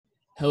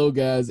Hello,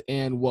 guys,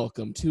 and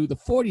welcome to the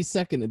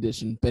 42nd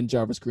edition, Ben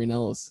Jarvis Green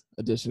Ellis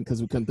edition,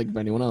 because we couldn't think of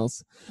anyone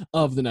else,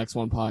 of the Next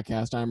One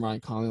podcast. I'm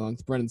Ryan Conley, along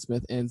with Brendan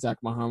Smith and Zach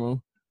Mahamo.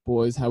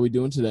 Boys, how we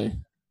doing today?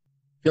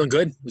 Feeling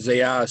good. It was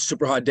a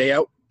super hot day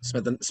out.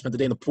 Spent the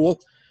day in the pool.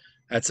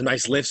 Had some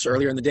nice lifts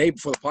earlier in the day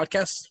before the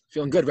podcast.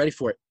 Feeling good, ready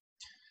for it.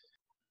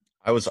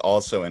 I was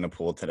also in a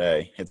pool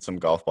today. Hit some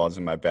golf balls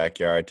in my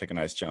backyard. Took a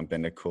nice jump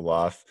in to cool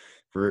off,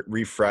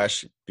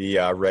 refresh, be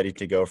ready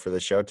to go for the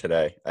show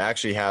today. I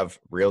actually have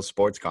real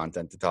sports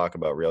content to talk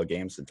about, real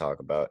games to talk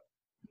about.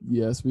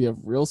 Yes, we have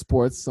real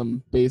sports.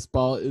 Some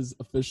baseball is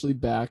officially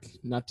back.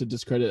 Not to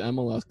discredit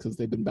MLS because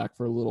they've been back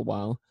for a little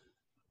while.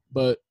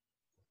 But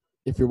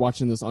if you're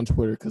watching this on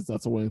Twitter, because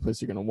that's the only place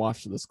you're going to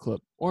watch this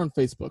clip, or on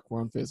Facebook. We're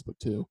on Facebook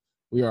too.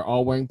 We are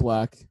all wearing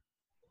black.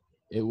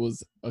 It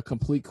was a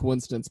complete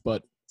coincidence,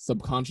 but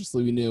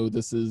subconsciously we knew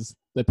this is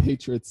the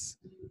Patriots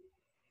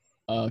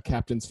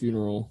captain's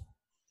funeral.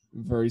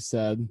 Very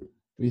sad.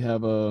 We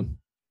have let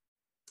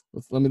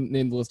me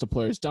name the list of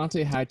players: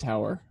 Donte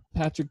Hightower,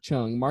 Patrick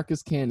Chung,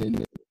 Marcus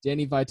Cannon,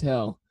 Danny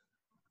Vitale,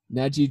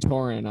 Najee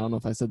Toran, I don't know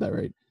if I said that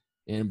right,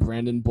 and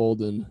Brandon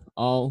Bolden,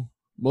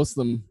 most of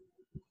them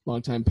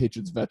longtime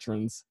Patriots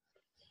veterans,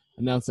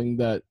 announcing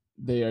that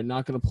they are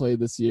not going to play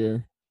this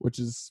year, which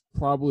is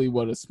probably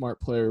what a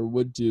smart player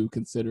would do,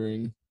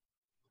 considering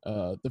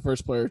the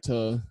first player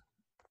to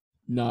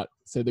not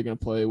say they're going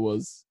to play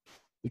was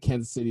the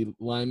Kansas City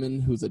lineman,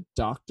 who's a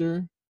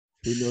doctor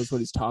who knows what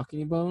he's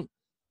talking about.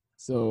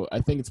 So I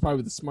think it's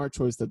probably the smart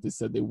choice that they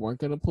said they weren't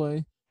going to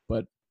play,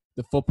 but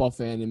the football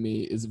fan in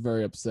me is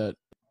very upset,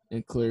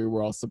 and clearly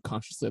we're all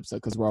subconsciously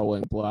upset because we're all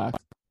wearing black.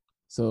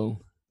 So,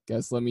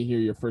 guys, let me hear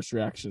your first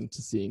reaction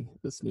to seeing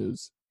this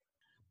news.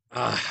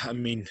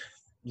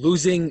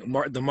 Losing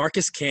the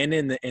Marcus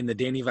Cannon and the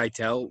Danny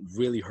Vitale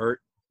really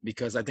hurt,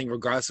 because I think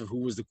regardless of who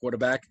was the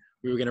quarterback,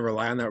 we were going to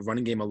rely on that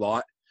running game a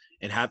lot,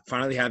 and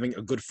finally having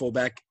a good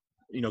fullback,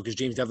 because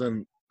James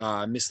Devlin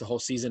missed the whole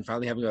season,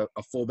 finally having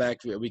a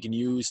fullback that we can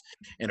use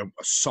and a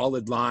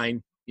solid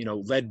line,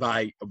 led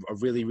by a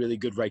really, really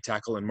good right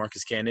tackle in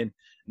Marcus Cannon.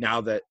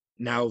 Now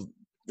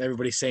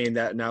everybody's saying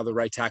that now the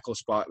right tackle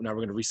spot, now we're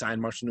going to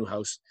re-sign Marshall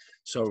Newhouse.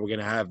 So we're going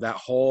to have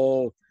now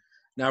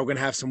we're going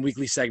to have some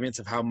weekly segments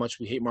of how much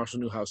we hate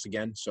Marshall Newhouse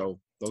again. So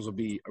those will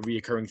be a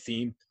reoccurring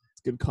theme. It's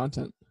good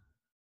content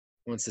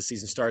once the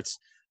season starts.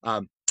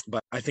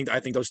 But I think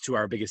those two are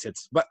our biggest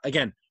hits. But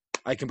again,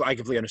 I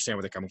completely understand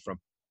where they're coming from.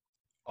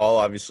 All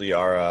obviously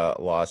are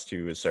lost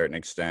to a certain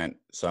extent,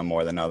 some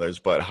more than others,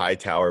 but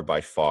Hightower by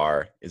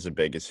far is the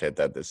biggest hit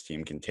that this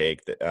team can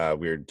take.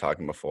 We were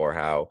talking before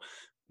how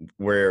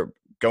we're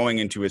going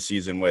into a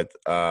season with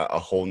a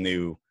whole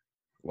new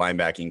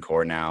linebacking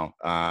core now.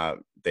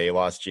 They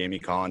lost Jamie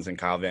Collins and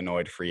Kyle Van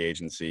Noy to free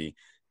agency.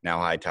 Now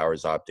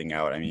Hightower's opting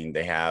out. I mean,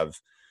 they have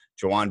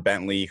Jawan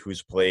Bentley,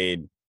 who's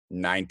played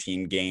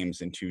 19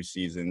 games in 2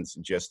 seasons,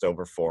 just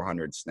over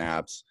 400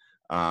 snaps.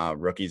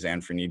 Rookies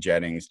Anthony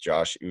Jennings,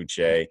 Josh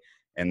Uche,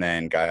 and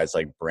then guys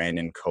like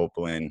Brandon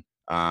Copeland,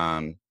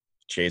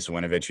 Chase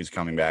Winovich, who's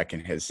coming back in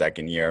his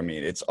second year. I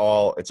mean, it's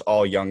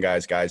all young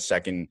guys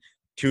second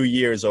 2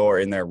 years or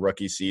in their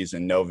rookie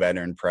season, no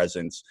veteran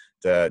presence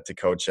to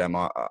coach them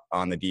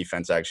on the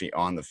defense, actually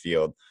on the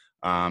field.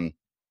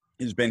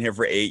 He's been here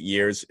for 8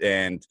 years,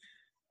 and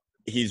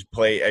he's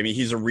played. I mean,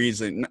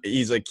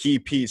 he's a key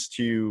piece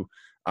to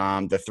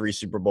the 3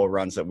 Super Bowl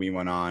runs that we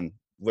went on.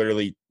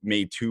 Literally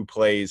made 2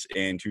 plays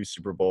in 2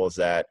 Super Bowls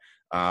that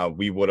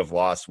we would have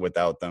lost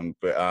without them.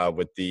 But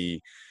with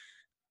the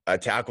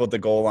tackle at the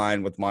goal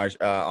line with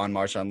on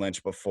Marshawn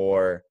Lynch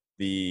before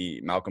the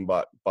Malcolm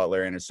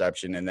Butler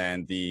interception, and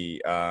then the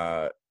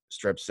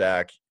strip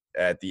sack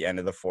at the end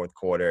of the fourth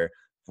quarter,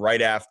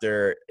 right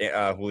after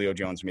Julio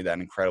Jones made that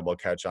incredible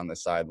catch on the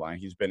sideline.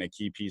 He's been a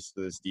key piece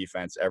to this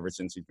defense ever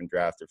since he's been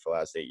drafted for the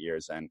last 8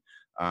 years,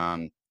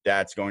 and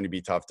that's going to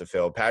be tough to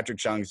fill. Patrick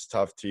Chung's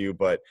tough too,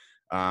 but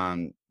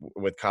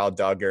with Kyle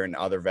Duggar and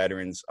other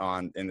veterans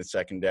in the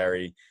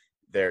secondary,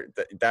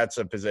 that's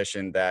a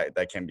position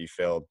that can be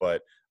filled.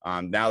 But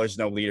now there's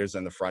no leaders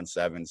in the front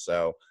 7,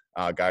 so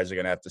guys are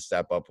going to have to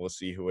step up. We'll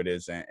see who it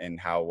is and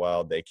how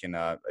well they can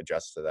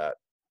adjust to that.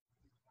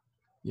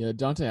 Yeah,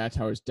 Donte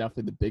Hightower is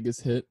definitely the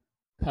biggest hit.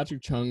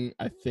 Patrick Chung,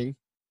 I think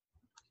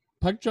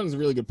Patrick Chung's a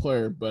really good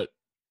player, but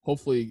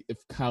hopefully if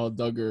Kyle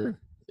Duggar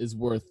is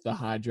worth the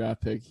high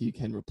draft pick, he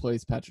can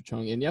replace Patrick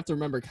Chung. And you have to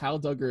remember,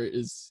 Kyle Duggar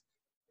is,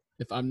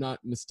 if I'm not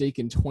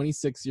mistaken,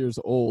 26 years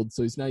old,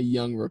 so he's not a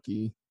young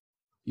rookie.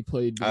 He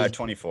played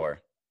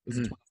 24. Is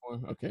it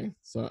 24? Okay,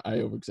 so I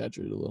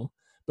over-exaggerated a little.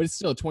 But it's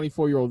still a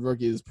 24-year-old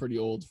rookie is pretty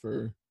old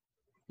for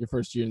your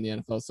first year in the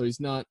NFL. So he's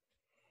not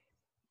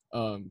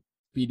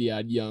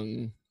beady-eyed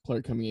young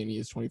player coming in. He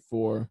is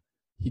 24.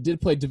 He did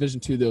play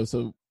Division II, though,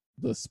 so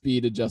the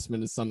speed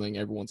adjustment is something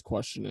everyone's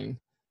questioning.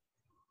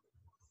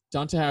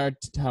 Donte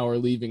Hightower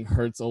leaving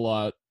hurts a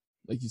lot.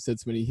 Like you said,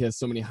 Smitty, he has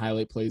so many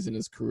highlight plays in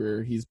his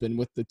career. He's been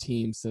with the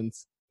team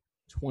since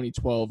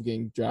 2012,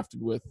 getting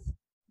drafted with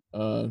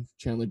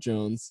Chandler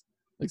Jones.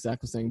 Like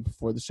Zach was saying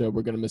before the show,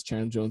 we're going to miss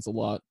Chandler Jones a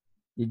lot.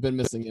 We've been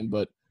missing him,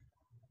 but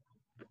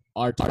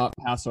our top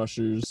pass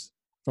rushers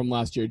from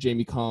last year,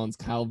 Jamie Collins,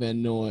 Kyle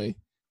Van Noy,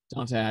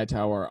 Donte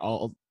Hightower,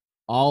 all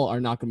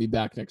are not going to be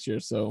back next year.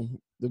 So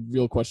the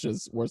real question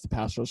is, where's the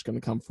pass rush going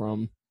to come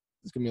from?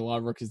 There's going to be a lot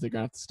of rookies that are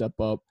going to have to step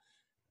up.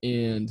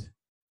 And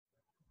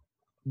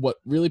what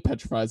really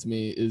petrifies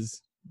me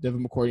is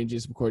Devin McCourty and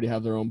Jason McCourty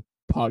have their own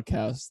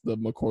podcast, the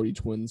McCourty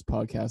Twins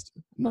podcast.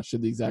 I'm not sure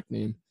the exact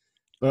name.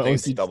 But I think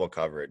it's Double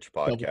Coverage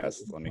podcast.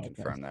 Let me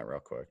confirm that real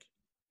quick.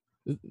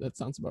 That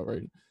sounds about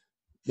right.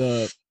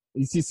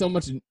 You see so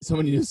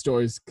many news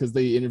stories because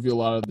they interview a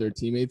lot of their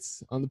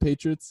teammates on the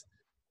Patriots,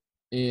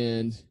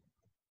 and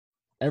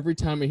every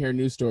time I hear a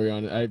news story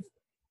on it,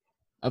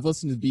 I've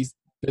listened to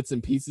bits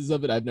and pieces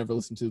of it. I've never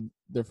listened to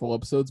their full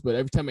episodes, but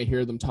every time I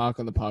hear them talk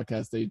on the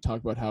podcast, they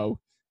talk about how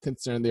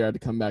concerned they are to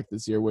come back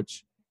this year,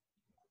 which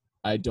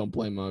I don't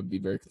blame them. I'd be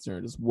very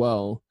concerned as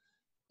well.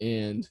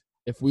 And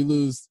if we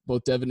lose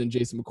both Devin and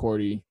Jason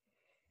McCourty,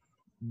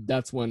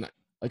 that's when,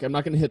 like, I'm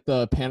not going to hit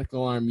the panic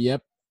alarm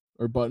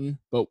button,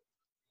 but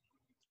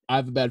I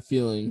have a bad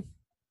feeling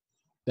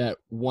that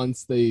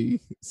once they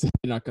say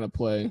they're not going to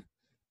play,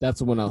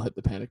 that's when I'll hit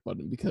the panic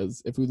button,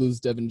 because if we lose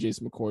Devin and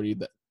Jason McCourty,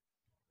 that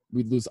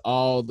we'd lose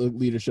all the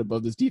leadership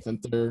of this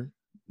defense.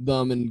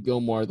 Them and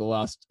Gilmore, the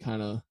last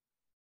kind of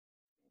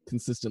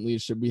consistent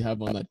leadership we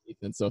have on that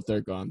defense. So if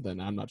they're gone,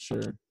 then I'm not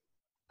sure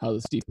how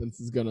this defense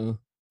is going to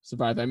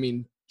survive. I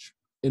mean,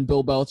 in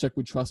Bill Belichick,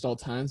 we trust all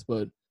times,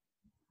 but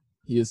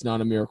he is not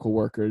a miracle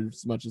worker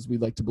as much as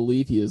we'd like to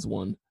believe he is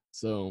one.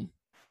 So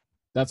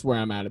that's where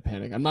I'm at a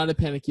panic. I'm not at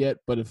panic yet,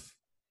 but if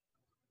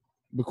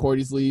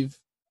McCourty's leave,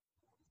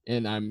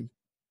 and I'm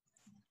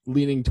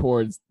leaning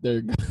towards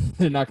they're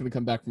not going to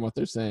come back from what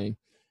they're saying,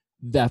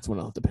 that's when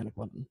I'll hit the panic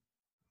button.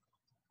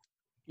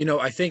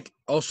 I think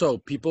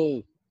also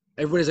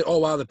everybody's like, oh,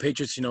 wow, the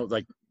Patriots,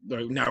 like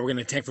now we're going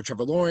to tank for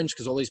Trevor Lawrence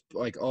because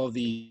all of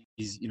these,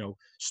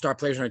 star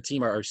players on our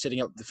team are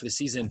sitting out for the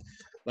season.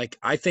 Like,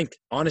 I think,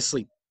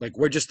 honestly, like,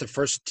 we're just the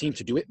first team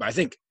to do it, but I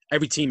think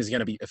every team is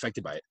going to be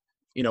affected by it.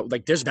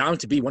 Like, there's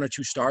bound to be one or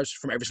two stars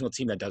from every single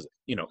team that does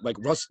it. Like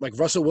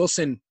Russell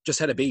Wilson just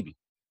had a baby.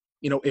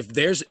 If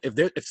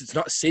it's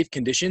not safe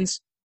conditions,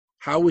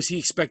 how is he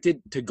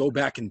expected to go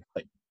back and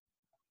play?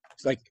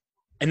 It's like,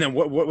 and then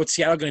what's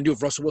Seattle going to do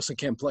if Russell Wilson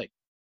can't play?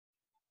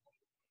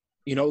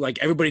 Like,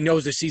 everybody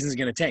knows the season's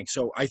going to tank.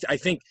 So I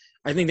think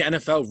the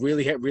NFL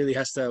really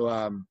has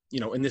to,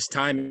 in this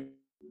time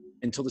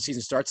until the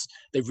season starts,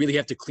 they really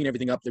have to clean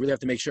everything up. They really have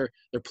to make sure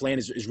their plan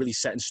is really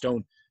set in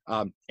stone,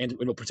 and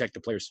it'll protect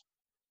the players.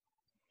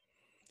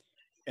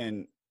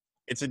 And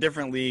it's a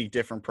different league,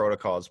 different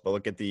protocols, but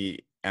look at the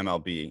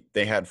MLB.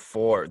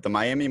 The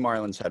Miami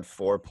Marlins had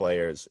 4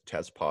 players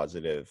test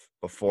positive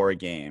before a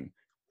game.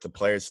 The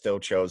players still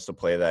chose to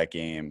play that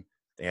game.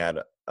 They had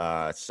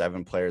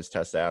 7 players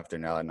test after.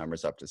 Now that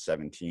number's up to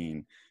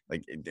 17.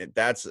 Like,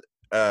 that's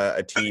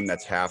a team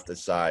that's half the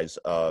size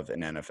of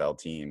an NFL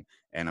team.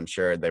 And I'm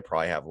sure they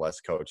probably have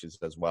less coaches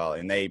as well.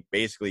 And they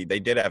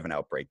did have an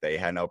outbreak. They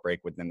had an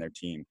outbreak within their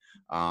team.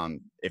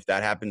 If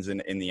that happens in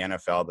the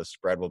NFL, the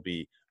spread will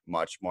be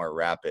much more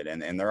rapid.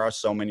 And there are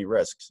so many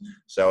risks.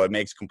 So it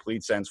makes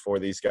complete sense for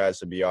these guys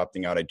to be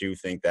opting out. I do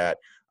think that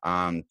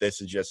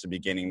this is just the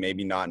beginning,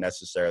 maybe not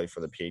necessarily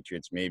for the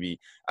Patriots. Maybe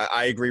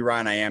I agree,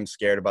 Ryan. I am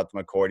scared about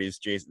the McCourtys.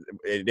 Jason,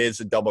 it is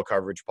a double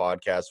coverage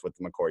podcast with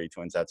the McCourty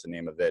twins. That's the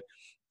name of it.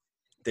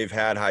 They've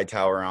had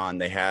Hightower on.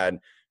 They had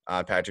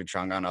Patrick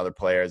Chung on, other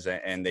players,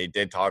 and they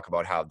did talk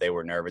about how they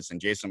were nervous.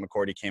 And Jason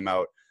McCourty came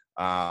out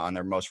on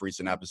their most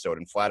recent episode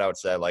and flat out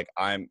said, like,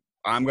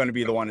 I'm going to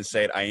be the one to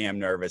say it. I am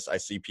nervous. I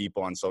see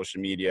people on social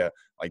media,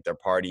 like, they're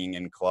partying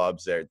in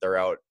clubs. They're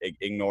out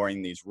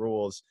ignoring these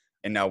rules.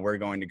 And now we're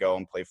going to go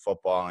and play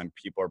football, and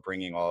people are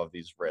bringing all of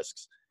these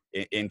risks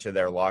into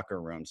their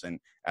locker rooms. And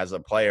as a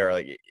player,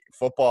 like,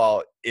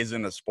 football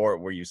isn't a sport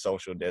where you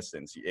social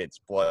distance. It's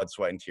blood,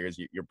 sweat, and tears.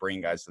 You're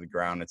bringing guys to the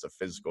ground. It's a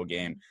physical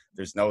game.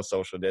 There's no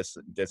social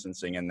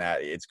distancing in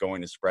that. It's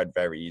going to spread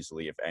very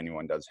easily if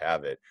anyone does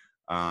have it.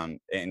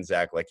 And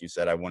Zach, like you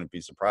said, I wouldn't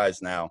be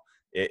surprised now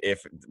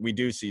if we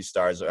do see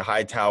stars.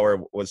 Hightower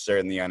was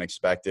certainly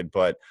unexpected,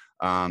 but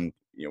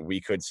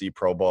we could see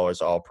Pro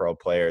Bowlers, all-pro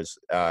players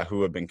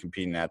who have been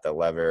competing at that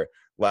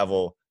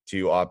level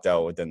to opt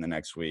out within the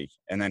next week.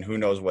 And then who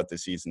knows what the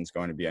season's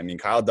going to be. I mean,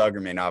 Kyle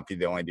Duggar may not be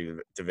the only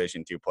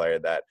Division II player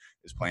that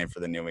is playing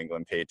for the New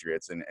England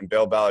Patriots. And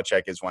Bill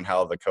Belichick is one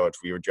hell of a coach.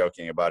 We were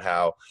joking about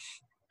how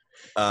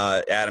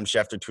Adam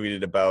Schefter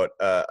tweeted about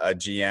a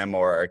GM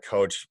or a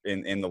coach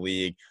in the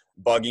league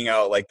bugging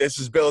out, like, this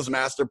is Bill's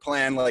master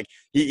plan. Like,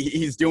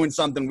 he's doing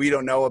something we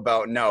don't know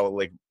about. No,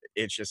 like,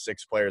 it's just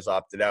 6 players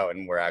opted out,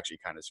 and we're actually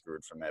kind of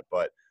screwed from it.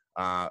 But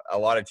a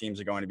lot of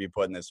teams are going to be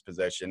put in this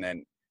position,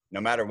 and no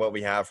matter what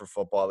we have for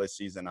football this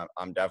season,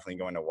 I'm definitely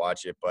going to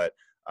watch it. But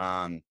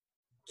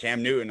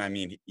Cam Newton, I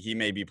mean, he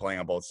may be playing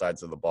on both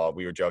sides of the ball.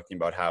 We were joking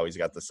about how he's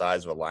got the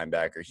size of a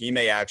linebacker. He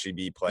may actually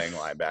be playing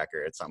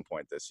linebacker at some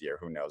point this year.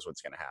 Who knows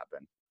what's going to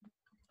happen?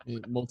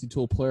 A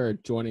multi-tool player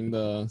joining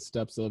the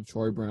steps of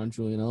Troy Brown,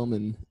 Julian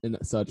Edelman, and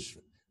such.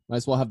 Might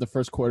as well have the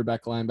first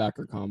quarterback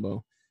linebacker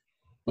combo.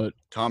 But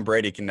Tom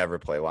Brady can never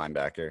play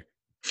linebacker.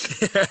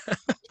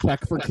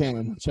 check for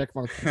Cam. Check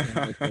mark for Cam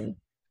right there.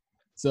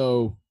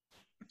 So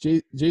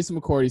Jason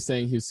McCourty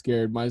saying he was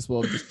scared. Might as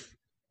well have just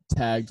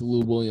tagged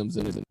Lou Williams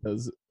in it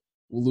because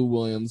Lou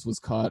Williams was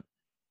caught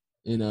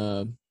in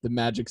the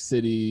Magic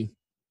City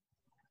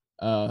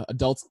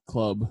adults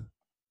club.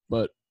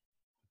 But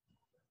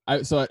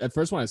so at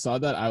first when I saw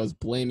that, I was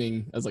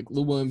like,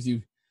 Lou Williams,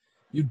 you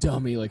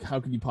dummy, like how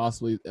could you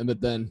possibly?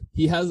 But then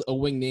he has a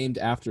wing named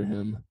after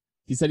him.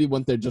 He said he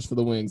went there just for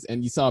the wings,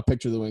 and you saw a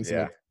picture of the wings.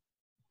 Yeah. Like,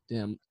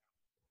 damn.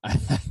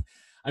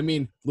 I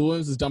mean, Lou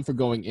Williams is dumb for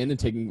going in and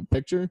taking a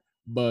picture,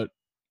 but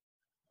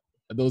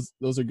those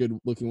are good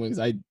looking wings.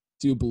 I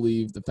do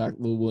believe the fact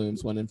Lou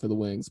Williams went in for the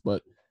wings,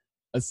 but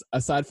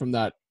aside from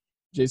that,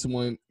 Jason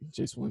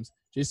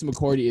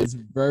McCourty is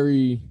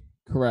very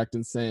correct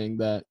in saying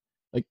that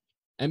like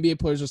NBA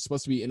players are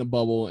supposed to be in a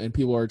bubble and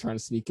people are trying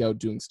to sneak out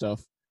doing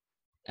stuff.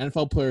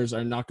 NFL players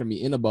are not going to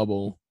be in a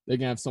bubble. They're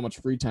going to have so much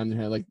free time in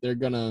their head. Like they're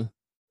going to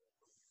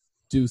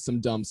do some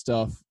dumb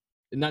stuff.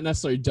 And not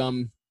necessarily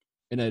dumb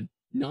in a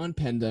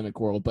non-pandemic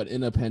world, but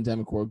in a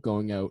pandemic world,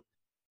 going out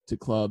to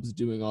clubs,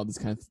 doing all these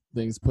kind of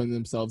things, putting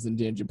themselves in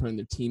danger, putting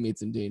their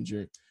teammates in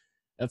danger.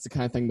 That's the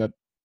kind of thing that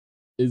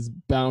is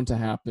bound to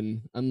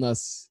happen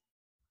unless,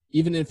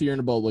 even if you're in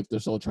a bubble, like they're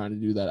still trying to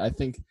do that. I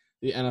think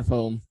the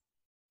NFL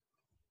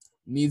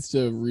needs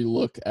to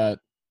relook at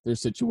their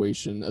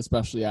situation,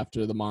 especially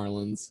after the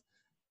Marlins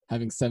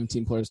having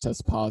 17 players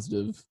test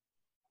positive,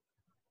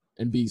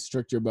 and be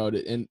stricter about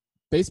it. And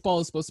baseball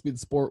is supposed to be the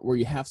sport where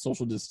you have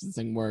social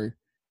distancing, where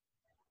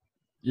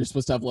you're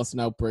supposed to have less of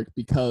an outbreak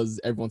because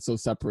everyone's so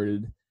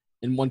separated.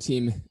 And one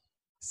team,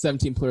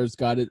 17 players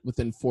got it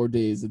within 4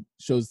 days. It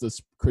shows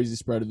this crazy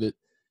spread of it.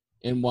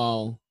 And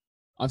while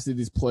obviously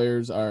these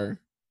players are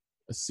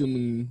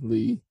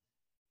assumingly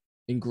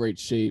in great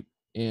shape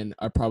and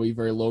are probably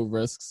very low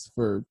risks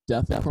for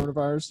death of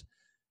coronavirus,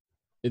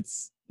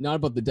 it's not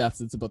about the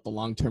deaths, it's about the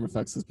long-term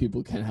effects, because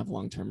people can have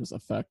long-term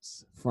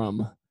effects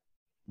from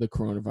the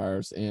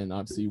coronavirus. And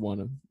obviously you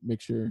want to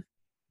make sure,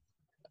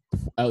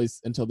 at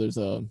least until there's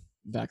a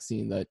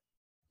vaccine, that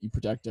you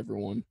protect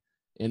everyone.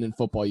 And in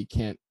football, you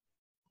can't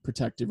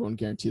protect everyone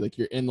guaranteed. Like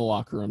you're in the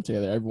locker room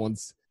together,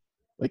 everyone's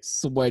like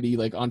sweaty,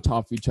 like on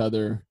top of each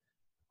other,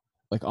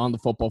 like on the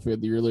football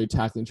field, you're literally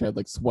tackling each other,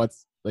 like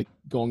sweats like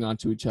going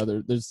onto each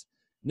other. There's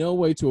no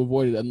way to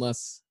avoid it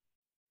unless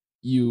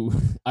you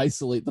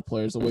isolate the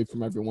players away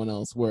from everyone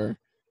else, where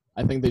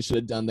I think they should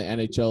have done the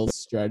NHL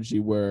strategy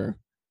where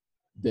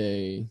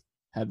they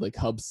had like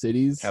hub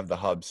cities. Have the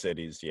hub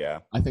cities, yeah.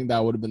 I think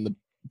that would have been the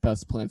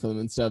best plan for them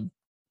instead of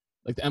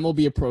like the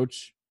MLB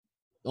approach.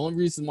 The only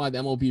reason why the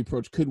MLB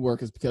approach could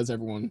work is because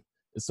everyone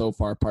is so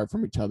far apart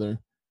from each other.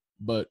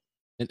 But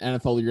in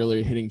NFL, you're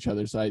literally hitting each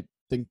other. So I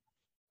think,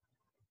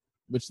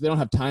 which they don't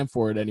have time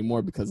for it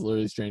anymore because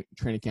literally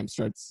training camp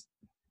starts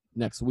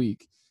next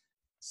week.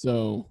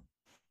 So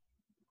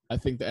I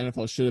think the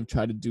NFL should have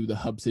tried to do the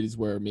hub cities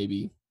where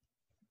maybe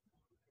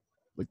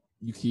like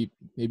you keep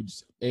maybe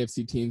just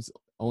AFC teams,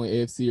 only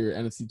AFC, or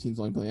NFC teams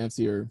only play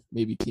NFC, or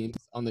maybe teams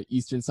on the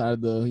eastern side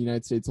of the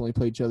United States only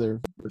play each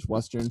other versus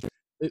western.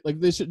 Like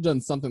they should have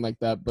done something like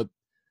that, but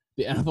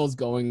the NFL is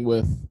going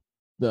with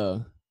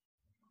the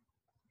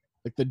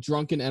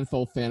drunken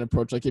NFL fan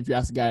approach. Like if you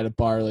ask a guy at a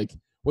bar, like,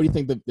 what do you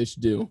think that they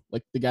should do?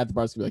 Like the guy at the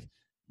bar is gonna be like,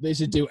 they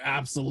should do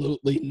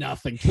absolutely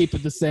nothing. Keep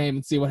it the same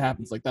and see what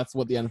happens. Like that's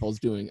what the NFL is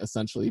doing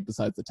essentially,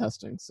 besides the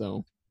testing.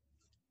 So,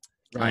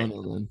 right, I don't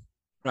know, man.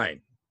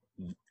 Right.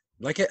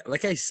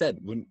 Like I said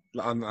when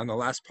on the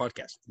last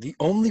podcast, the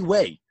only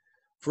way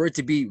for it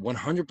to be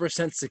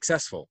 100%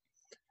 successful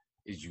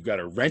is you got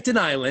to rent an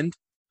island,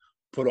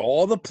 put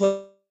all the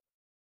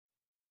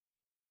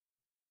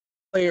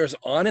players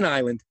on an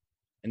island,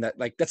 and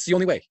that's the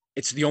only way.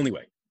 It's the only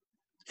way.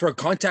 For a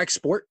contact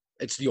sport,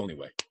 it's the only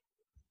way.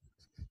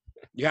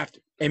 You have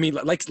to. I mean,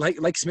 like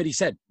Smitty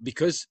said,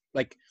 because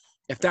like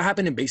if that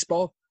happened in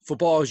baseball,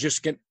 football is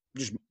just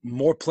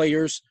more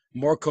players,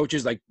 more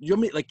coaches. Like you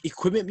know, like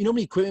equipment. You know, how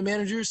many equipment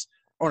managers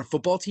on a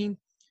football team,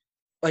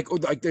 like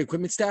the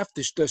equipment staff,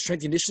 the strength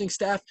and conditioning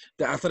staff,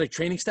 the athletic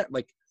training staff.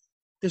 Like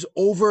there's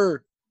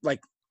over,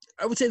 like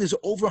I would say there's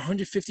over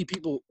 150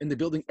 people in the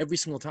building every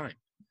single time.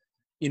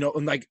 You know,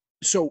 and like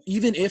so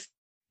even if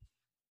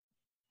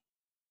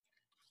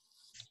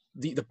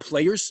the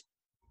players,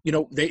 you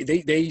know,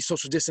 they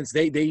social distance,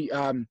 they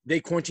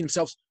quarantine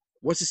themselves.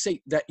 What's to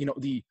say that, you know,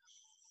 the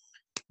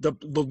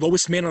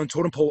lowest man on the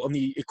totem pole on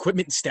the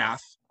equipment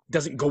staff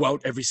doesn't go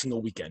out every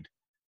single weekend?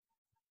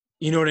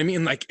 You know what I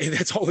mean? Like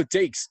that's all it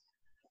takes.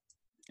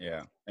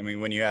 Yeah. I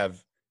mean, when you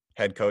have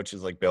head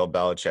coaches like Bill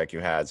Belichick, who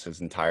has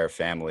his entire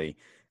family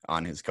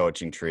on his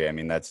coaching tree, I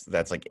mean, that's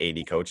like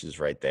 80 coaches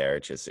right there.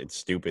 It's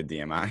stupid the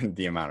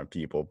amount of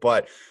people.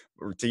 But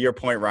to your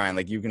point, Ryan,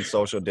 like you can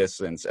social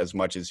distance as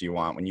much as you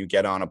want. When you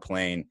get on a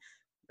plane,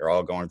 you're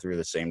all going through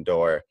the same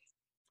door.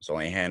 There's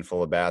only a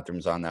handful of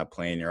bathrooms on that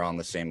plane. You're all in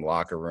the same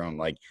locker room.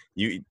 Like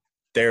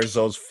there's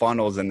those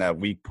funnels and that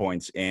weak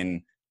points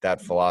in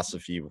that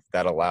philosophy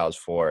that allows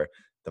for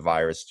the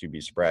virus to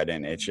be spread.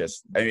 And it's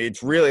just, I mean,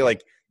 it's really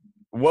like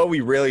what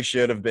we really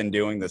should have been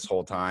doing this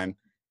whole time.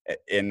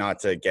 And not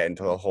to get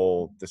into the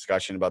whole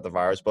discussion about the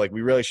virus, but like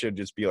we really should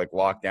just be like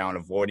locked down,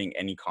 avoiding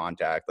any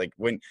contact. Like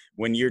when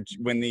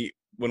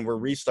we're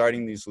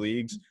restarting these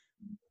leagues,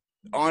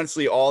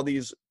 honestly, all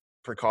these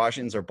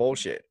precautions are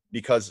bullshit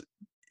because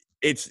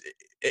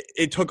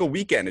it took a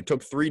weekend. It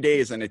took 3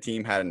 days and a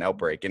team had an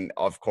outbreak. And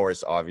of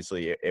course,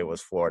 obviously it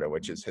was Florida,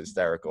 which is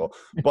hysterical.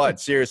 But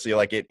seriously,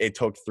 like it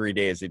took 3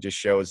 days. It just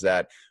shows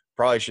that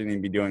probably shouldn't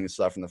even be doing this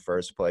stuff in the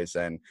first place.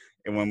 And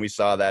when we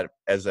saw that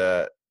as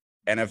a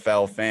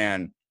NFL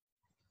fan,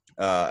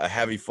 a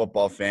heavy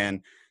football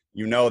fan,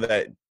 you know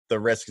that the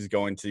risk is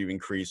going to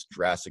increase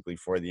drastically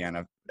for the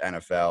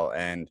NFL.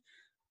 And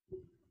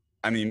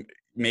I mean,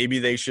 maybe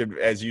they should,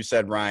 as you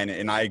said, Ryan,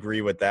 and I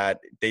agree with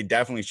that, they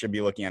definitely should be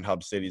looking at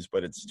hub cities,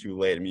 but it's too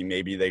late. I mean,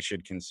 maybe they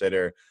should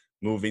consider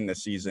moving the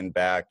season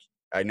back.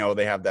 I know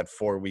they have that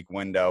 4-week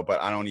window,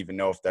 but I don't even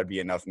know if that'd be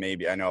enough.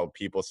 Maybe I know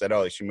people said,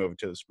 oh, they should move it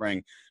to the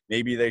spring.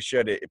 Maybe they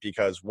should,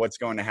 because what's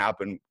going to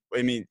happen?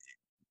 I mean,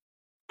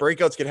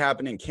 breakouts could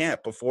happen in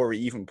camp before we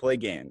even play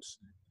games.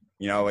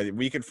 You know,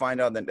 we could find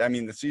out that, I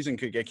mean, the season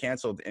could get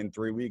canceled in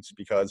 3 weeks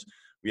because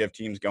we have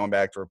teams going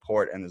back to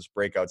report and there's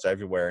breakouts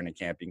everywhere and it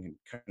can't be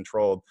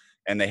controlled.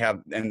 And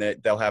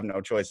they'll have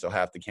no choice. They'll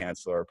have to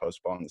cancel or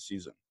postpone the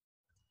season.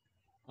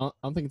 I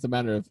don't think it's a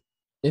matter of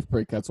if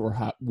breakouts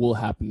will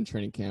happen in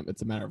training camp.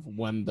 It's a matter of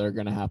when they're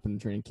going to happen in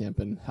training camp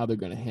and how they're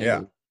going to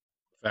handle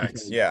it.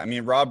 Facts. Yeah. I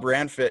mean, Rob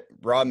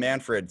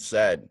Manfred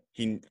said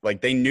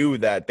they knew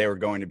that they were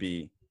going to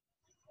be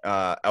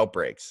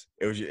outbreaks.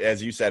 It was,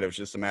 as you said, it was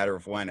just a matter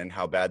of when and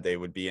how bad they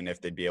would be and if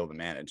they'd be able to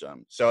manage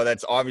them. So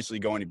that's obviously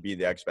going to be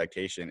the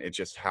expectation. It's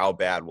just how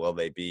bad will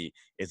they be?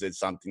 Is it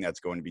something that's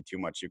going to be too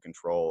much to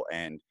control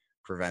and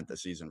prevent the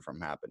season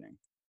from happening?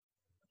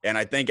 And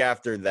I think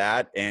after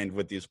that, and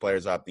with these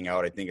players opting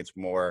out, I think it's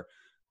more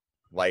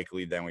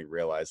likely than we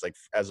realize. Like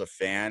as a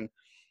fan,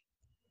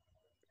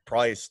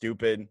 probably a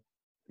stupid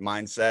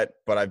mindset,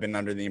 but I've been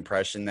under the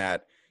impression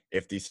that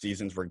if these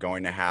seasons were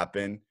going to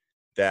happen,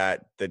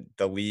 that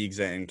the leagues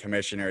and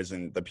commissioners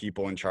and the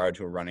people in charge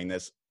who are running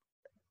this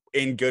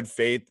in good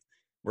faith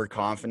were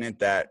confident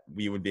that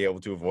we would be able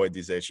to avoid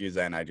these issues.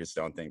 And I just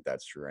don't think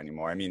that's true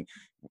anymore. I mean,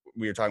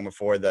 we were talking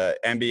before the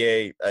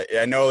NBA.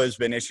 I know there's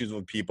been issues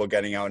with people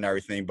getting out and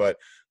everything, but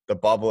the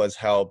bubble has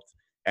helped.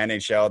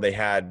 NHL, they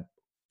had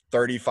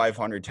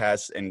 3,500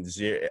 tests and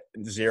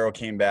zero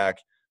came back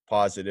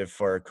positive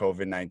for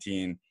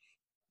COVID-19.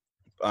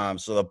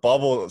 So the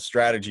bubble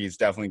strategy is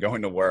definitely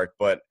going to work,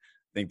 but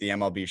I think the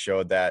MLB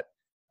showed that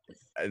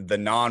the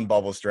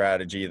non-bubble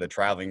strategy, the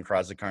traveling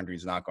across the country,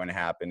 is not going to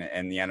happen,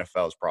 and the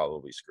NFL is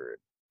probably screwed.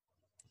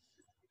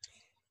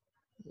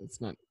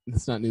 It's not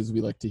news we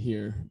like to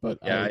hear, but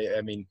yeah,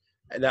 I mean,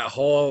 that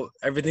whole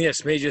everything that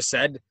Smay just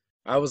said,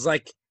 I was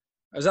at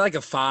like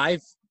a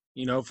 5,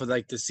 you know, for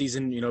like the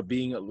season, you know,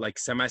 being like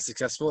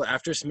semi-successful.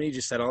 After Smay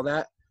just said all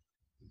that,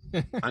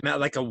 I'm at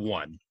like a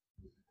 1.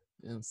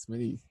 Yeah,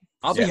 Smitty.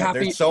 I'll be happy.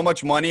 There's so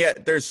much money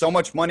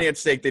at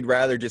stake. They'd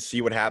rather just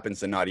see what happens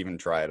than not even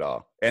try at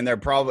all. And they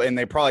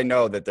probably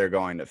know that they're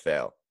going to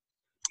fail.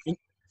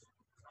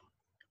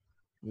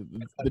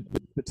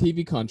 The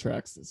TV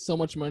contracts, so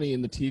much money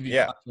in the TV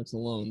contracts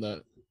alone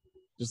that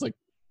just like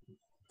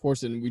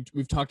force it. And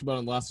we've talked about it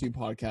in the last few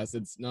podcasts.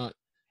 It's not.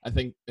 I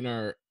think in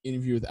our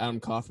interview with Adam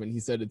Kaufman,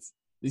 he said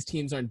these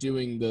teams aren't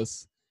doing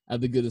this out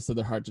of the goodness of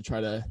their heart to try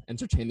to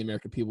entertain the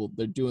American people.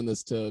 They're doing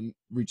this to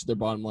reach their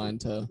bottom line,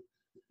 to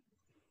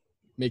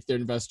make their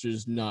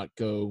investors not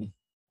go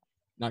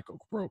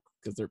broke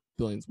because they're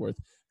billions worth,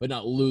 but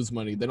not lose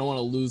money. They don't want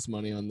to lose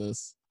money on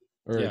this,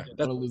 or want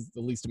to lose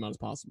the least amount as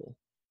possible.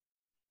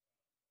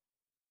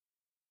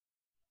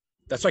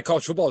 That's why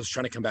college football is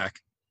trying to come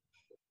back.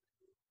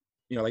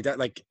 You know, like that.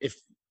 Like if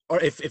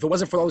it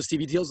wasn't for all those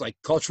TV deals, like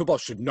college football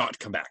should not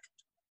come back.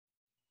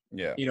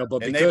 Yeah, you know,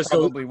 but and because they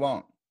probably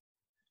won't.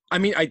 I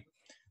mean, I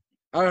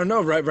don't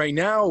know. Right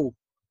now,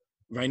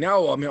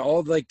 I mean,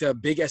 all like the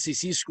big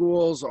SEC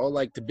schools, all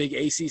like the big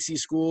ACC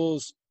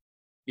schools,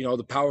 you know,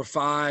 the Power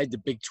 5, the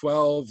Big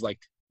 12, like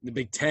the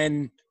Big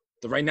 10.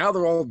 Right now,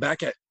 they're all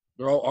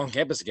on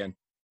campus again.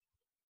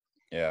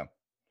 Yeah.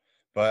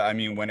 But, I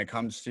mean, when it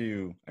comes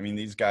to – I mean,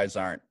 these guys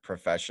aren't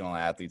professional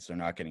athletes. They're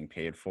not getting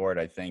paid for it.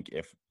 I think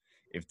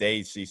if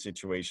they see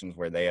situations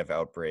where they have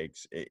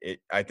outbreaks,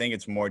 I think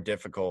it's more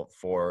difficult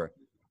for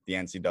the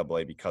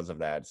NCAA because of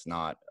that. It's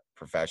not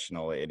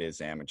professional. It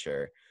is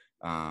amateur.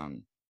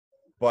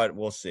 But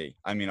we'll see.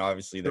 I mean,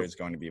 obviously, there's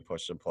going to be a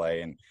push to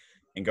play.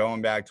 And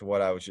going back to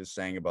what I was just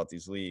saying about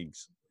these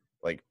leagues,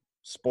 like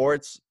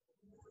sports –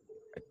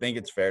 I think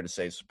it's fair to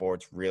say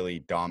sports really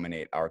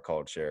dominate our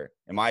culture.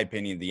 In my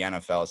opinion, the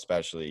NFL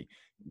especially,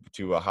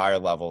 to a higher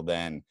level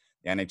than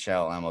the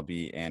NHL,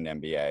 MLB, and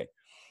NBA.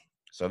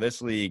 So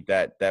this league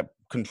that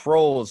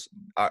controls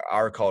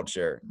our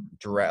culture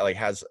directly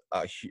has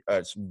a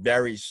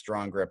very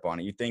strong grip on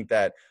it. You think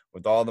that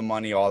with all the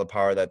money, all the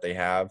power that they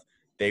have,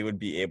 they would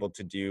be able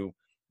to do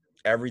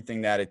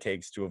everything that it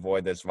takes to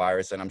avoid this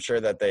virus. And I'm sure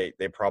that they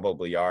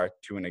probably are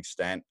to an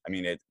extent. I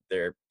mean,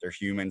 they're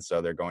humans,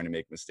 so they're going to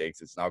make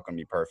mistakes. It's not going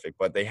to be perfect,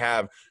 but they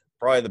have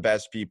probably the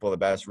best people, the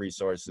best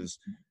resources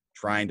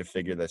trying to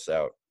figure this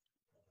out.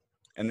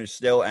 And there's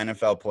still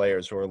NFL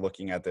players who are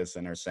looking at this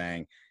and are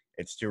saying,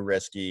 it's too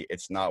risky.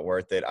 It's not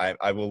worth it.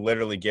 I will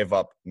literally give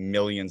up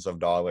millions of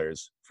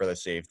dollars for the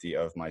safety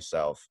of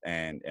myself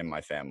and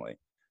my family.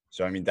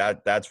 So, I mean,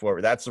 that's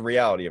the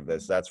reality of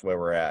this. That's where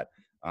we're at.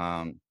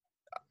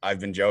 I've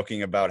been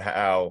joking about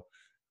how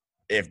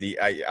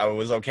I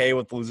was okay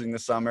with losing the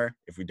summer.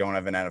 If we don't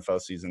have an NFL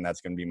season, that's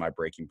going to be my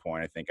breaking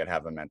point. I think I'd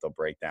have a mental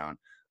breakdown.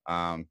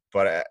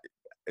 But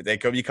they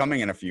could be coming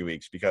in a few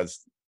weeks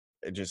because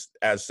it just,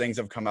 as things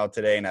have come out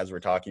today and as we're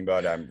talking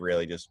about, I'm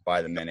really just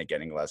by the minute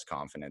getting less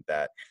confident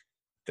that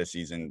the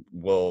season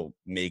will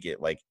make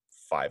it like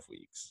 5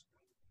 weeks.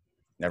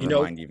 Never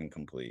mind even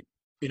complete.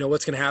 You know,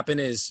 what's going to happen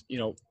is,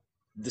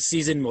 the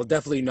season will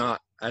definitely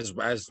not,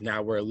 as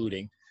now we're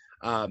alluding,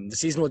 the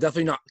season will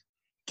definitely not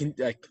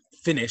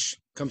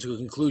come to a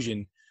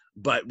conclusion.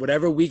 But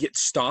whatever week it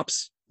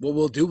stops, what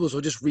we'll do is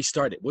we'll just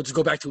restart it. We'll just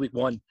go back to week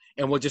 1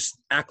 and we'll just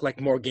act like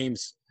more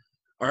games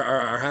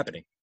are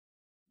happening.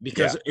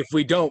 Because if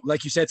we don't,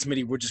 like you said,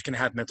 Smitty, we're just going to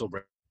have mental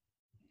break.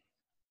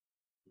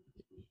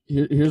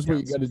 Here's what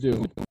you got to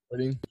do.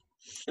 Ready?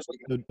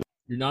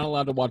 You're not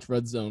allowed to watch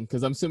Red Zone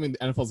because I'm assuming the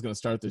NFL is going to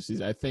start this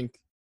season. I think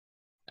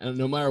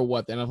no matter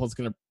what, the NFL is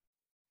going to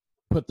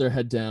put their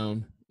head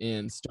down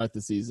and start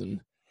the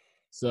season.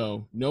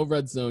 So no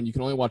Red Zone. You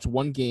can only watch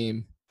one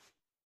game.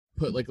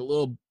 Put like a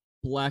little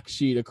black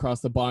sheet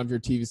across the bottom of your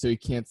TV so you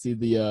can't see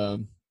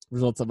the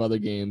results of other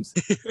games.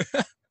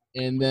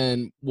 And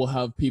then we'll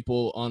have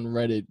people on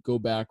Reddit go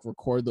back,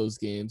 record those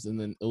games, and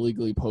then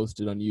illegally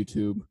post it on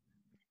YouTube.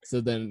 So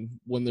then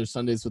when there's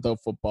Sundays without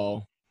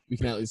football, we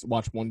can at least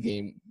watch one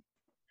game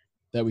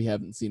that we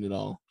haven't seen at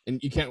all. And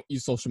you can't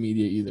use social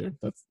media either.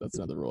 That's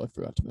another rule I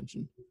forgot to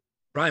mention.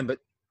 Brian, but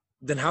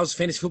then how's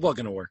fantasy football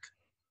going to work?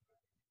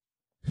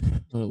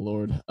 Oh,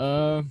 Lord.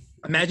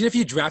 Imagine if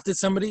you drafted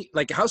somebody.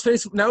 Like, how's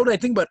fantasy – now that I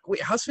think about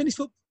 – how's fantasy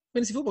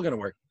football going to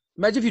work?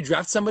 Imagine if you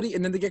draft somebody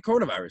and then they get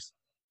coronavirus.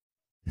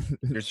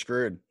 You're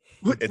screwed.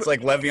 It's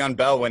like Le'Veon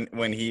Bell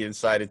when he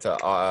decided to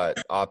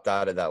opt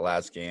out of that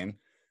last game,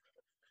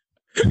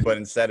 but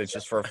instead it's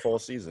just for a full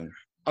season.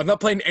 I'm not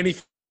playing any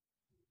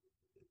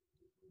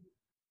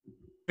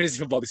fantasy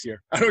football this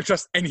year. I don't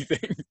trust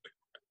anything.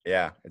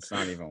 Yeah, it's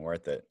not even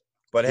worth it.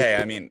 But hey,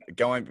 I mean,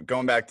 going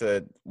back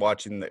to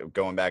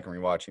going back and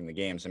rewatching the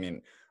games. I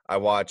mean, I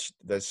watched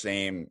the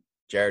same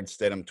Jared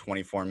Stidham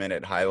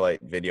 24-minute highlight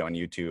video on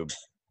YouTube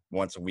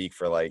once a week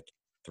for like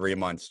 3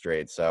 months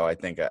straight. So I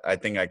think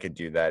I could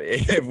do that.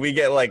 If we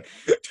get like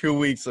 2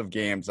 weeks of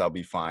games, I'll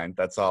be fine.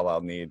 That's all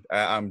I'll need.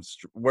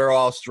 We're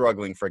all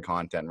struggling for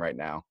content right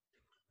now.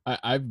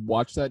 I've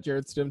watched that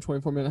Jared Stidham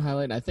 24-minute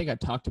highlight, and I think I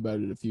talked about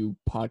it a few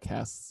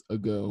podcasts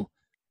ago.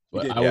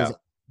 But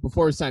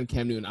before we signed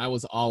Cam Newton, I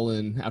was all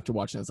in after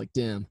watching. I was like,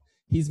 damn,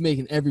 he's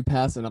making every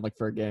pass, and I'm like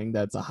forgetting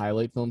that it's a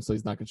highlight film, so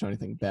he's not gonna show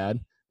anything bad.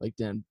 Like,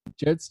 damn,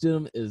 Jared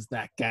Stidham is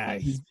that guy.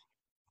 He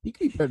could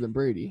be better than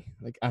Brady.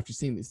 Like after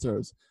seeing these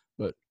throws.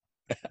 But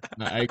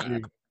I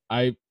agree.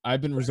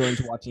 I've been resorting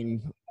to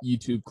watching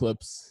YouTube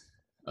clips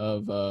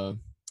of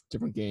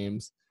different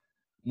games.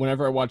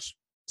 Whenever I watch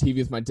TV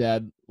with my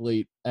dad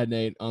late at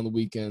night on the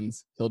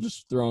weekends, he'll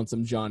just throw on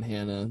some John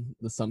Hanna,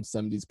 some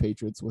 70s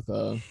Patriots with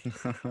the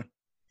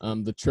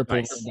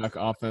triple back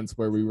offense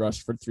where we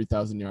rushed for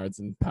 3,000 yards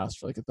and passed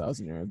for like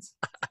 1,000 yards.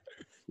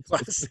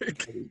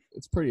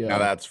 It's pretty. Now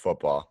that's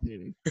football.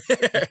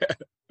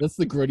 That's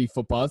the gritty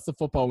football. That's the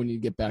football we need to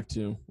get back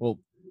to. Well,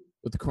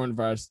 with the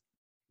coronavirus,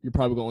 you're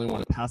probably going to only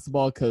want to pass the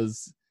ball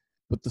because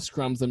with the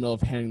scrums in the middle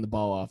of handing the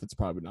ball off, it's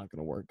probably not going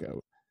to work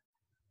out.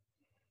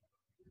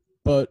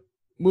 But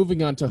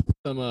moving on to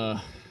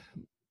some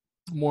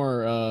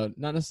more,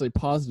 not necessarily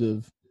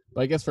positive,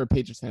 but I guess for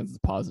Patriots fans, it's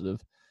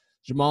positive.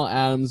 Jamaal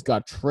Adams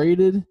got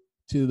traded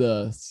to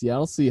the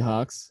Seattle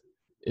Seahawks.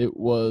 It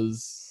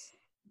was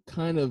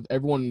kind of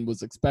everyone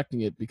was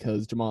expecting it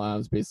because Jamaal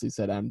Adams basically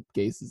said Adam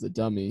Gase is a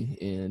dummy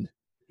and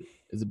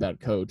is a bad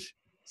coach.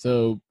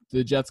 So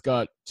the Jets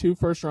got 2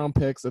 first-round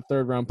picks, a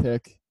third-round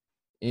pick,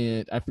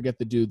 and I forget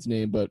the dude's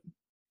name, but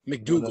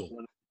McDougal.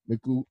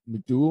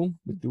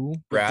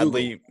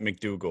 Bradley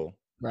McDougal.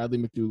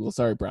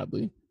 Sorry,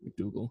 Bradley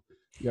McDougal.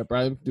 You got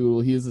Bradley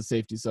McDougal. He is a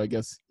safety, so I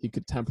guess he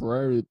could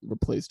temporarily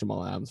replace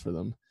Jamaal Adams for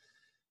them.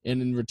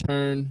 And in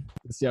return,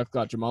 the Seahawks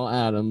got Jamaal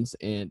Adams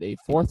and a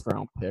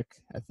 4th-round pick,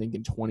 I think,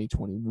 in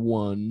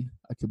 2021.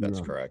 I could be wrong.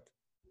 That's correct.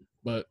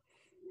 But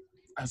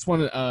I just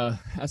want to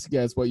ask you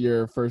guys what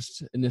your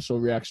first initial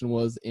reaction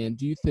was, and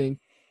do you think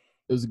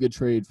it was a good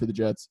trade for the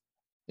Jets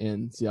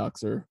and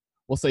Seahawks? Or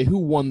we'll say who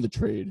won the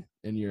trade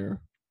in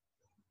your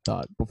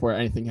thought before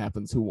anything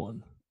happens? Who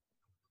won?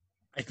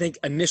 I think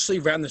initially,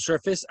 right on the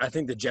surface, I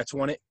think the Jets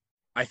won it.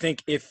 I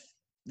think if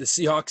the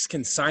Seahawks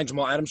can sign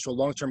Jamaal Adams to a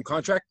long-term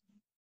contract,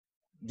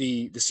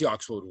 the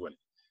Seahawks would win.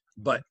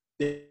 But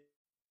they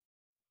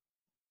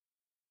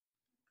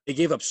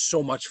gave up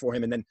so much for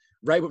him. And then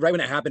right when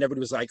it happened, everybody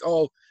was like,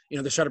 oh,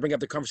 they're trying to bring up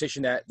the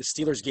conversation that the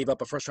Steelers gave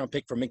up a first-round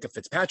pick for Minkah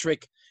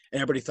Fitzpatrick,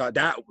 and everybody thought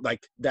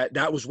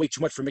that was way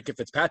too much for Minkah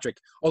Fitzpatrick.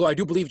 Although I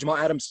do believe Jamaal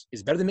Adams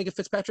is better than Minkah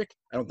Fitzpatrick.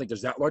 I don't think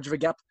there's that large of a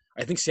gap.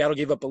 I think Seattle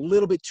gave up a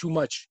little bit too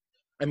much.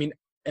 I mean,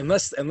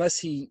 unless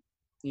he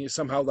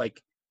somehow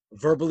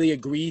verbally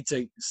agreed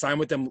to sign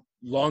with them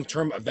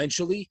long-term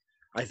eventually,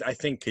 I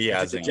think he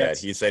hasn't yet.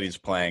 He said he's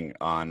playing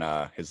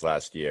on his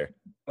last year.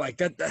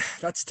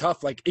 That's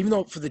tough. Even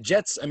though for the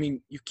Jets, I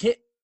mean, you can't.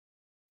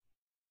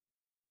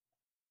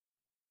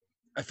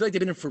 I feel like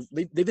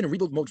they've been in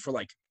rebuild mode for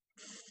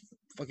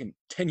fucking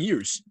 10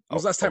 years. When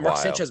was the last time Mark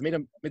Sanchez made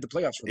the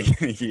playoffs for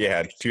them?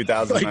 Yeah,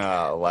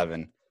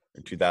 2011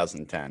 or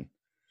 2010.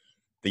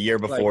 The year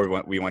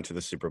before we went to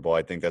the Super Bowl.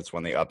 I think that's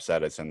when they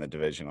upset us in the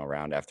divisional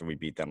round after we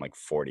beat them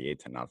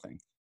 48-0.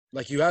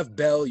 You have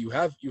Bell, you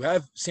have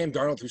Sam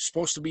Darnold, who's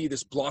supposed to be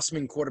this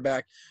blossoming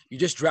quarterback. You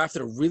just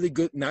drafted a really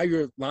good. Now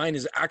your line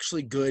is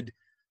actually good,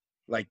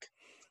 and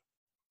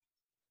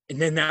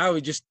then now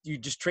you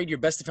just trade your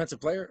best defensive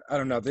player. I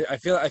don't know. I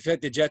feel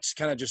like the Jets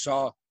kind of just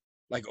saw,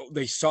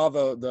 they saw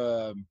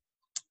they're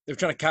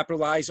trying to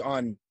capitalize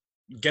on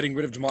getting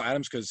rid of Jamaal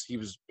Adams because he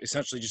was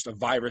essentially just a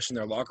virus in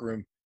their locker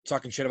room,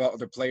 talking shit about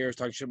other players,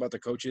 talking shit about their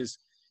coaches,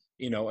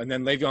 And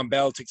then Le'Veon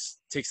Bell takes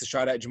the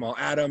shot at Jamaal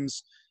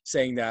Adams,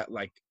 saying that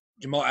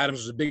Jamaal Adams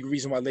was a big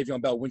reason why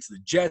Le'Veon Bell went to the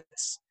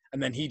Jets,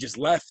 and then he just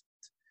left.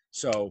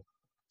 So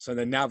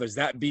then now there's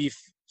that beef.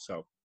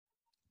 So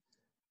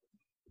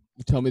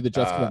you tell me the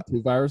Jets have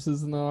 2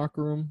 viruses in the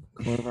locker room: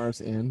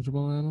 coronavirus and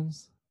Jamaal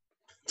Adams.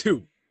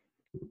 2.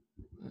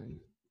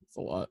 That's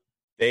a lot.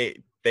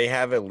 They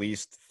have at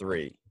least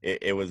 3.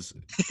 It was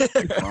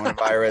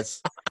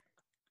coronavirus,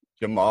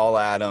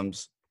 Jamaal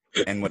Adams,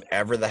 and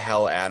whatever the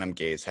hell Adam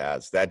Gase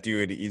has. That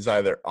dude, he's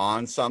either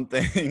on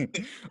something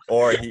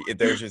or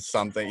there's just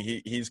something.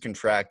 He's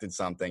contracted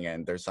something,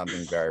 and there's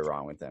something very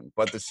wrong with him.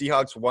 But the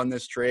Seahawks won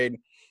this trade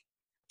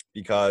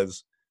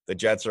because the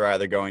Jets are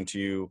either going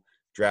to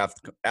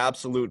draft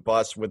absolute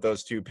bust with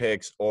those 2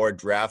 picks or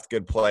draft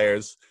good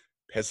players,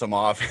 piss them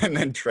off, and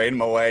then trade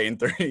them away in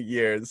 3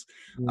 years.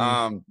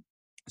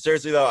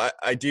 Seriously, though,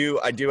 I do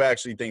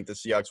actually think the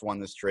Seahawks won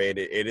this trade.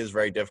 It is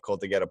very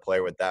difficult to get a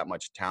player with that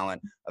much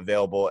talent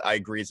available. I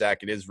agree, Zach.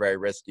 It is very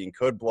risky and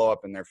could blow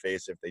up in their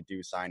face if they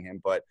do sign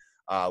him. But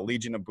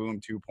Legion of Boom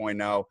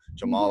 2.0,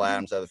 Jamaal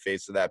Adams at the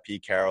face of that,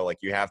 Pete Carroll,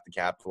 you have to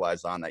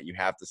capitalize on that. You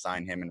have to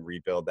sign him and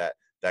rebuild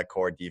that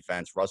core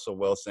defense. Russell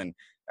Wilson,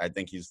 I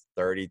think he's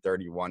 30,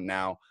 31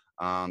 now.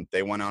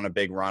 They went on a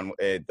big run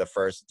the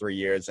first 3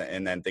 years,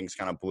 and then things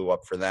kind of blew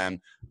up for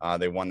them.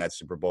 They won that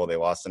Super Bowl. They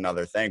lost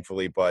another,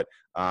 thankfully, but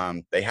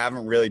they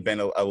haven't really been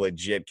a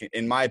legit,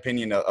 in my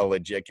opinion, a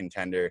legit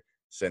contender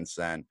since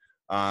then.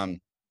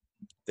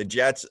 The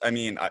Jets, I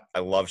mean, I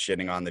love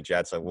shitting on the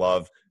Jets. I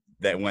love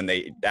that when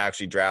they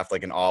actually draft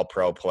an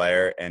all-pro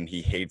player and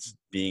he hates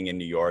being in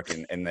New York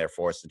and they're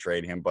forced to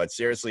trade him. But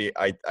seriously,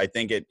 I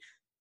think it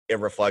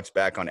reflects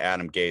back on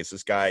Adam Gase.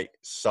 This guy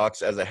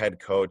sucks as a head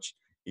coach.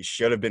 He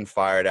should have been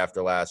fired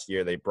after last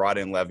year. They brought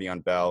in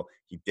Le'Veon Bell.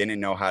 He didn't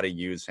know how to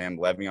use him.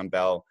 Le'Veon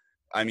Bell,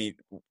 Sony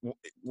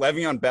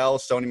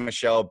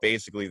Michel,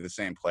 basically the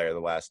same player the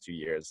last 2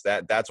 years.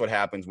 That's what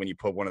happens when you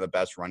put one of the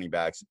best running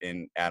backs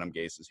in Adam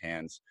Gase's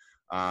hands.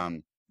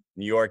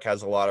 New York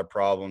has a lot of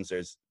problems.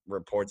 There's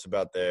reports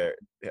about their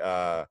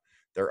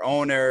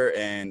owner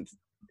and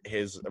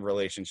his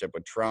relationship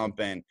with Trump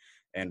and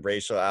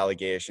racial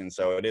allegations.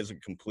 So it is a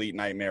complete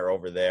nightmare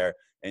over there.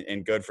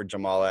 And good for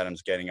Jamaal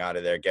Adams getting out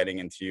of there, getting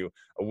into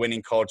a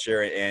winning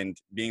culture and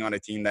being on a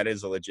team that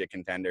is a legit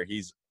contender.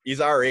 He's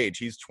our age.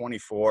 He's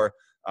 24,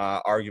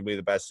 arguably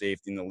the best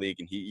safety in the league.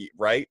 And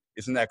right?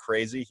 Isn't that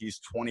crazy? He's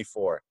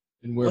 24.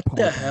 And what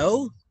the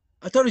hell?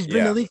 I thought he's been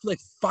in the league for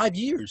 5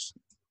 years.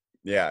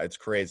 Yeah, it's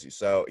crazy.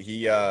 So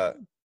he's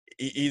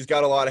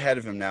got a lot ahead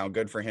of him now.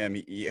 Good for him.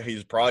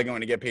 He's probably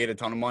going to get paid a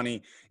ton of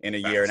money in a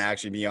year and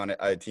actually be on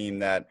a team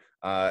that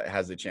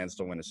has a chance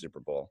to win a Super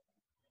Bowl.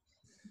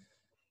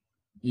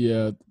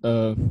 Yeah.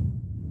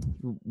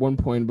 One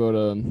point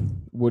about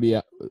Woody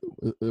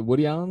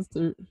Allen's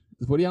there.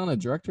 Is Woody Allen a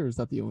director or is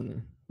that the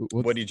owner?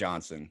 Woody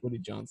Johnson. Woody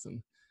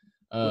Johnson.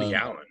 Woody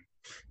Allen.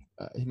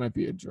 He might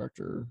be a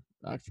director,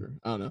 actor.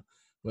 I don't know.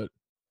 But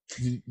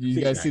do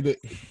you guys see the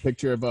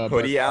picture of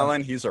Woody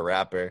Allen? He's a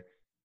rapper.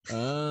 I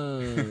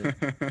don't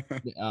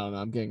know.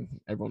 I'm getting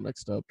everyone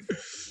mixed up.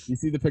 You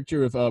see the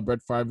picture of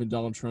Brett Favre and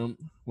Donald Trump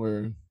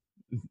where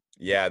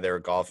yeah, they were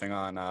golfing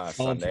on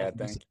Sunday, I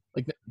think.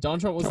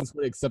 Donald Trump wasn't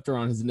sweaty except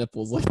around his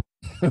nipples.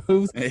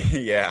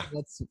 Yeah.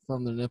 That's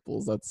from their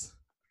nipples. That's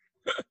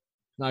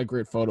not a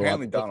great photo.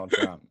 Apparently Donald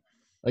Trump.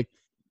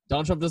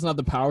 Donald Trump doesn't have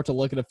the power to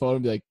look at a photo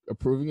and be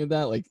approving of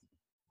that.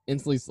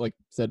 Instantly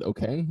said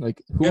okay. You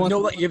got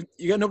nobody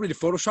to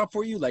Photoshop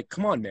for you?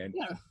 Come on, man.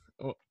 Yeah.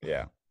 Oh.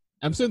 Yeah.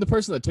 I'm saying the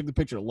person that took the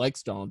picture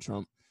likes Donald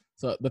Trump.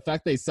 So the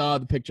fact they saw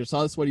the picture,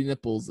 saw the sweaty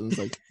nipples, and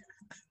it's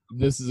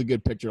this is a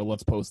good picture.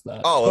 Let's post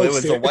that. Oh, it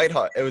was a White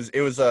House.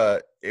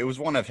 It was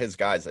one of his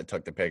guys that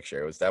took the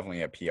picture. It was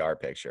definitely a PR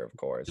picture, of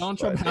course. Donald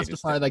Trump has to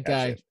fire that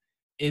guy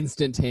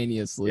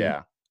instantaneously.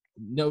 Yeah.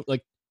 no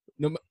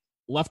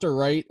left or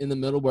right, in the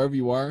middle, wherever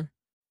you are.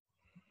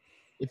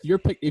 If you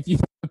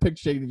have a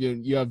picture taken of you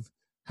and you have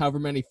however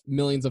many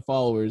millions of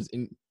followers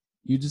and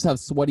you just have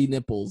sweaty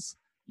nipples,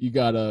 you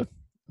gotta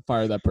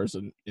fire that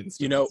person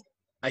instantly.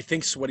 I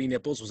think sweaty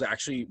nipples was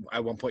actually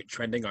at one point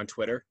trending on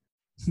Twitter.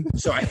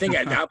 So I think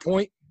at that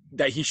point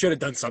that he should have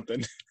done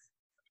something.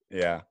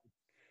 Yeah.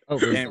 Oh,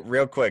 and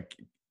real quick,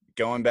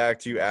 going back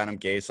to Adam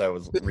Gase, I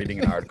was reading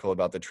an article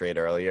about the trade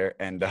earlier,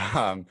 and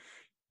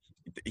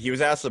he was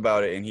asked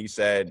about it, and he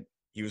said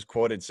he was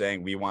quoted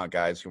saying, "We want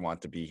guys who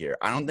want to be here."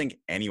 I don't think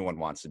anyone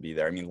wants to be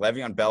there. I mean,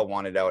 Le'Veon Bell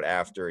wanted out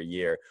after a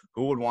year.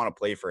 Who would want to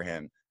play for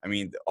him? I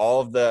mean, all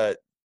of the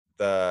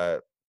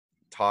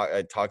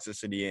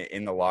toxicity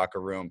in the locker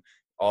room.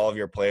 All of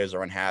your players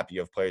are unhappy. You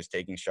have players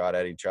taking shot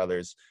at each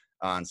other's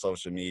on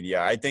social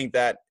media. I think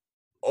that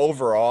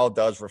overall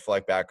does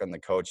reflect back on the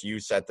coach. You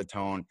set the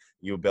tone,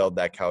 you build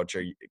that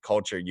culture,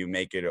 you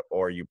make it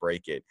or you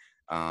break it.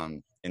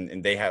 And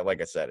they have, like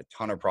I said, a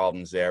ton of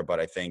problems there. But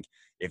I think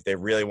if they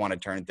really want to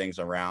turn things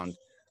around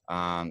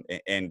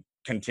and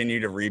continue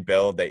to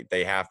rebuild,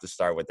 they have to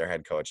start with their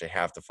head coach. They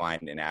have to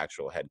find an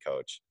actual head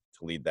coach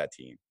to lead that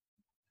team.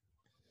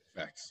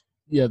 Facts.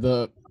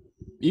 Yeah,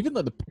 even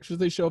the pictures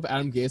they show of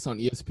Adam Gase on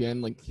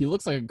ESPN, like he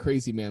looks like a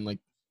crazy man. Like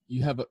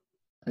you have,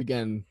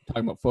 again,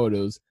 talking about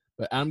photos,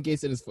 but Adam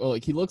Gase in his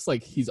like he looks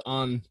like he's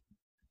on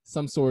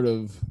some sort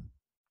of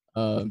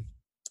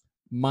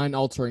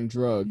mind-altering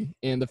drug.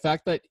 And the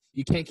fact that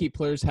you can't keep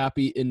players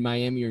happy in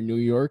Miami or New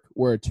York,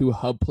 where are two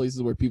hub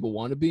places where people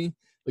want to be,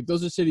 like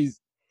those are cities.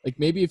 Like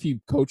maybe if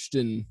you coached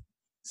in,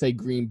 say,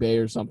 Green Bay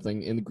or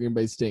something, and the Green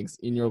Bay stinks,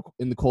 in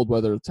the cold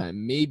weather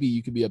time, maybe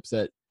you could be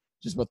upset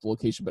just about the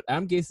location. But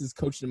Adam Gase is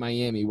coached in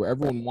Miami, where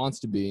everyone wants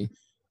to be,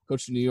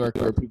 coached in New York,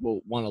 where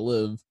people want to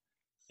live,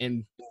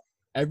 and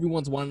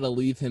everyone's wanted to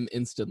leave him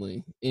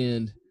instantly.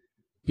 And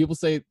people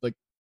say, like,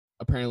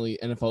 apparently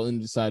NFL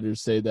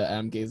insiders say that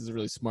Adam Gase is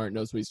really smart,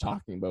 knows what he's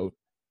talking about,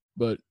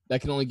 but that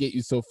can only get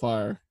you so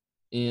far.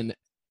 And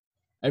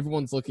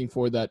everyone's looking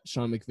for that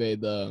Sean McVay,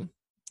 the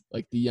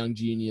young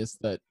genius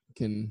that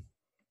can,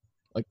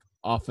 like,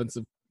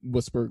 offensive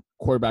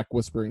quarterback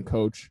whispering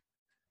coach.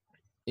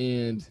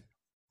 And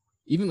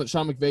even with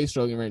Sean McVay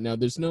struggling right now,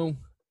 there's no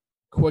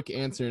quick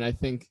answer. And I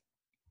think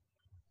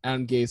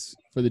Adam Gase,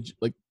 for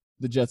the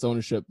Jets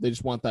ownership, they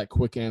just want that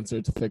quick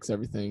answer to fix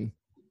everything.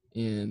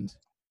 And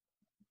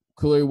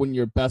clearly, when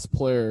your best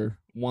player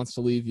wants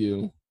to leave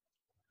you,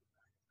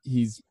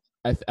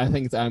 I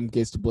think it's Adam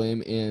Gase to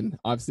blame. And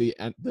obviously,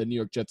 the New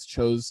York Jets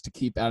chose to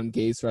keep Adam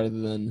Gase rather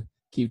than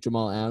keep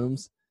Jamaal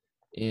Adams.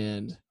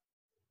 And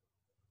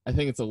I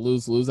think it's a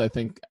lose-lose. I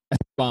think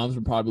Bombs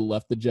would probably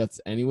left the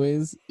Jets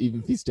anyways,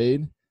 even if he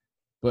stayed.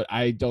 But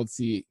I don't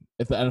see,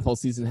 if the NFL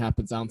season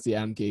happens, I don't see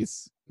Adam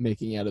Gase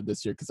making it out of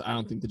this year, because I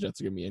don't think the Jets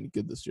are going to be any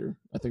good this year.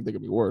 I think they're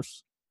going to be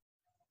worse.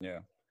 Yeah.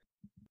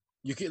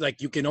 You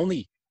can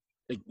only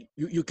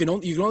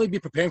be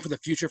preparing for the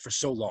future for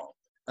so long.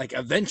 Like,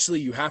 eventually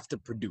you have to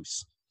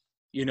produce,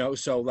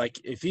 So, like,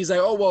 if he's like,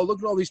 oh, well,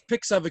 look at all these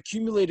picks I've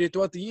accumulated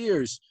throughout the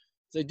years.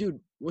 It's like, dude,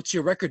 what's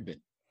your record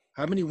been?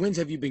 How many wins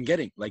have you been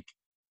getting? Like,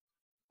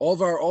 all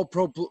of our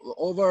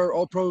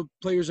all-pro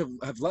players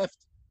have left.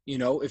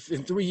 If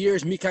in 3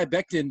 years Mekhi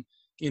Becton,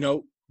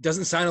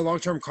 doesn't sign a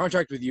long-term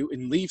contract with you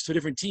and leaves to a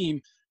different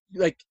team,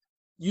 like,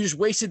 you just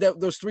wasted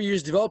those 3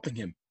 years developing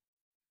him.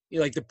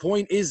 Like, the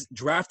point is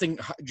drafting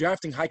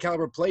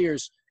high-caliber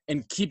players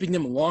and keeping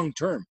them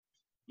long-term.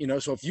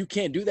 So if you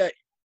can't do that,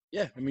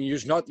 yeah, I mean, you're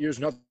just not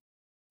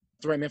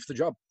the right man for the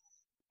job.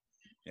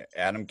 Yeah,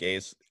 Adam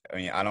Gase, I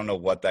mean, I don't know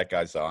what that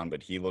guy's on,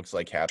 but he looks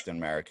like Captain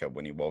America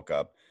when he woke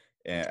up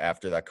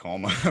after that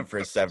coma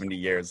for 70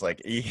 years.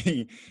 Like,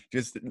 he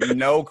just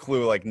no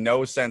clue, like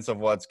no sense of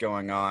what's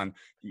going on.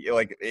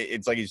 Like,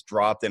 it's like he's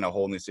dropped in a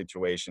whole new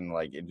situation.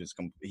 Like,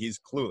 he's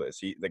clueless.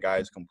 The guy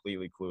is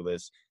completely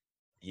clueless.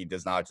 He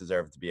does not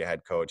deserve to be a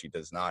head coach. He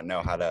does not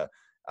know how to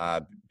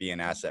be an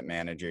asset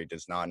manager. He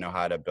does not know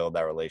how to build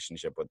that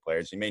relationship with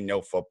players. He may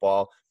know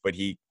football, but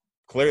he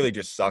clearly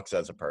just sucks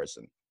as a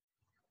person.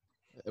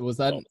 Was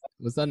that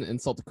an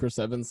insult to Chris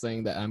Evans,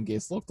 saying that Adam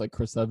Gase looked like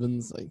Chris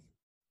Evans? Like,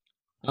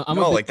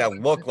 that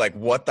look like,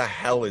 what the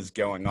hell is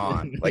going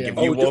on? Like, if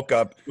you woke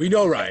up, we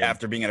know, right,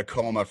 after being in a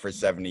coma for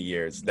 70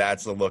 years,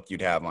 that's the look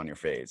you'd have on your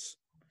face.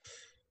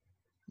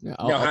 Yeah,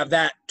 I'll have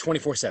that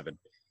 24/7.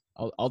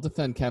 I'll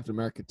defend Captain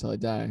America till I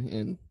die.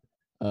 And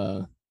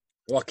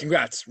well,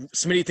 congrats.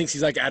 Smitty thinks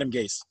he's like Adam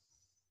Gase.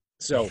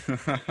 So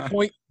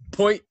point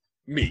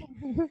me.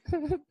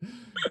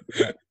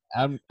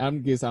 Adam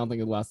Gase, I don't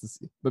think it'll last this,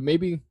 but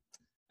maybe.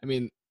 I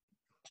mean,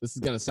 this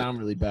is gonna sound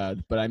really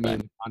bad, but I mean, in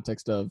the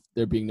context of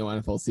there being no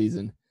NFL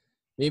season,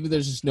 maybe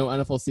there's just no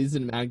NFL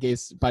season, and Adam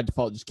Gase by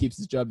default just keeps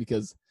his job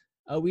because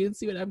we didn't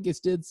see what Adam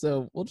Gase did,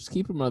 so we'll just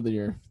keep him another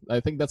year. I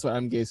think that's what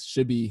Adam Gase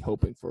should be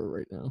hoping for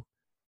right now,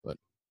 but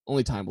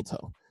only time will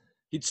tell.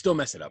 He'd still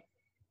mess it up.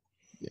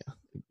 Yeah,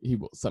 he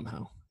will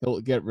somehow.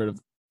 He'll get rid of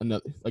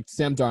another. Like,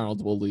 Sam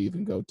Darnold will leave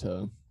and go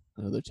to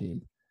another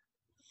team.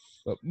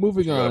 But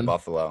moving on.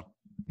 Buffalo.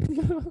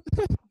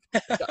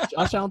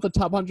 Josh Allen's a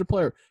top 100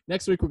 player.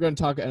 Next week we're going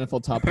to talk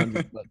NFL top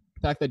 100, but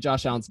the fact that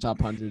Josh Allen's top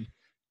 100,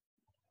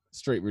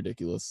 straight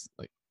ridiculous.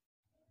 Like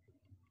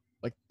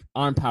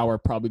arm power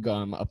probably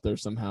got him up there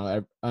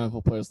somehow.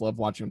 NFL players love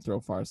watching him throw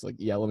far. So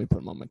yeah, let me put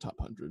him on my top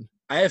 100.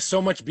 I have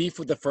so much beef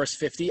with the first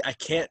 50. I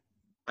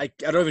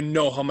don't even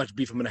know how much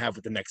beef I'm gonna have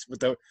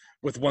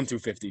with 1 through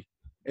 50.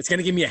 It's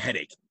gonna give me a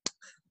headache.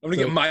 I'm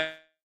gonna get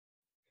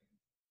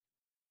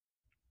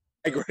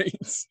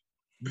migraines.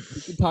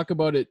 We can talk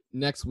about it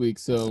next week.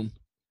 So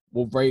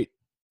we'll right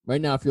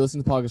now, if you're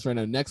listening to the podcast right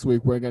now, next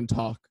week we're going to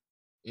talk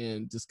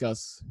and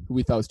discuss who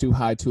we thought was too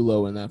high, too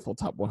low in that full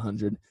top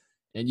 100.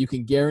 And you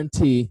can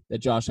guarantee that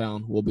Josh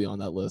Allen will be on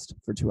that list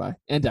for too high.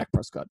 And Dak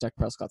Prescott. Dak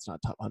Prescott's not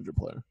a top 100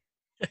 player.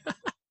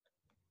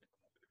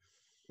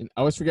 And I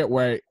always forget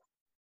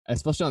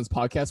especially on this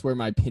podcast, where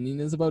my opinion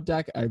is about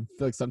Dak. I feel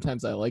like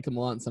sometimes I like him a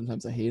lot and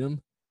sometimes I hate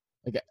him.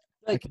 I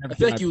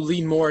feel like you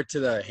lean more to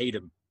the hate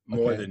him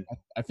more than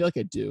I feel like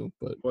I do,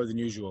 but more than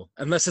usual.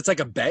 Unless it's like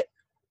a bet.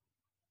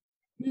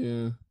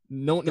 Yeah.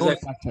 No one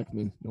fact check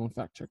me. No one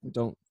fact check me.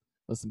 Don't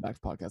listen back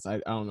to podcasts. I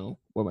don't know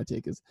what my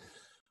take is.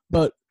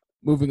 But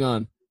moving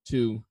on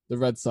to the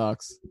Red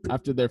Sox.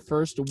 After their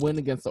first win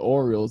against the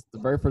Orioles, the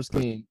very first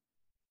game,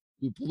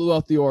 we blew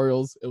out the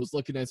Orioles. It was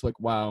looking nice, like,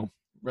 wow,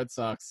 Red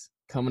Sox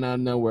coming out of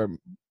nowhere.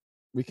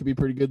 We could be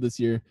pretty good this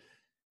year.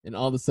 And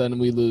all of a sudden,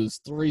 we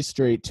lose 3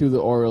 straight to the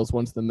Orioles,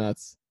 1 to the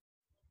Mets.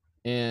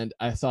 And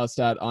I saw a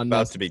stat on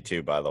about to be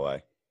 2, by the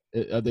way.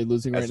 Are they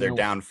losing right now? They're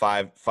down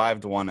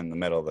 5-1 in the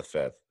middle of the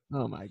 5th.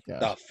 Oh, my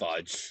God. The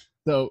fudge.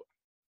 So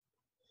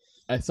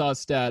I saw a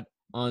stat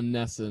on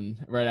Nesson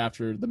right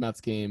after the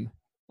Mets game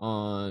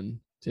on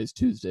today's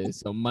Tuesday,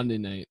 so Monday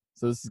night.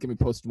 So this is going to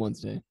be posted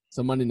Wednesday.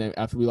 So Monday night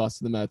after we lost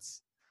to the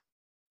Mets,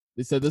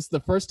 they said this is the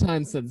first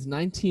time since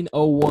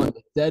 1901,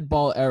 the dead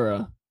ball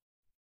era,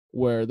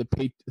 where the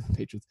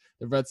Patriots,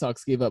 the Red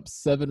Sox gave up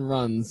 7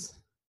 runs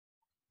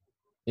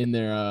in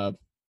their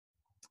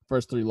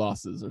first 3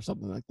 losses or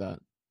something like that.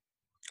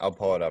 I'll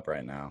pull it up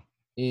right now.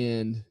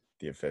 And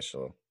the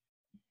official.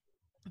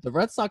 The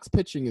Red Sox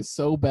pitching is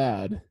so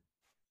bad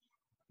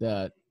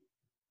that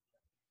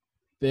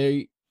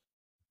they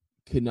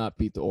could not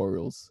beat the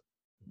Orioles.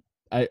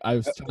 I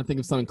was trying to think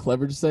of something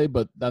clever to say,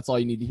 but that's all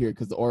you need to hear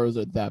because the Orioles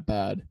are that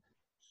bad.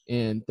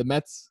 And the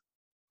Mets,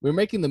 we're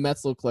making the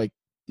Mets look like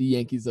the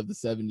Yankees of the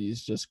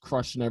 70s, just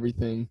crushing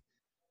everything.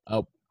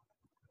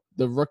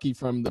 The rookie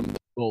from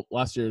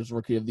last year's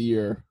Rookie of the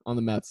Year on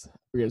the Mets, I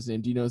forget his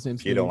name. Do you know his name?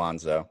 Pete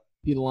Alonso.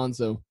 Pete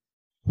Alonso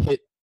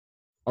hit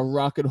a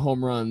rocket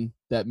home run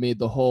that made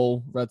the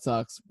whole Red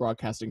Sox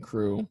broadcasting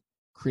crew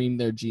cream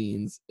their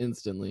jeans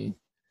instantly.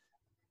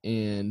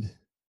 And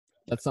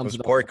that's something.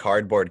 Those poor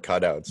cardboard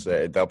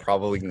cutouts. They'll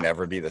probably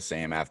never be the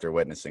same after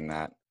witnessing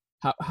that.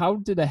 How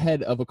did a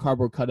head of a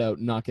cardboard cutout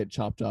not get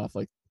chopped off?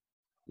 Like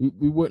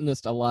we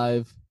witnessed a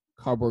live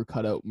cardboard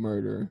cutout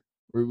murder,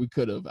 or we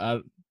could have. I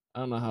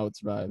don't know how it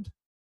survived.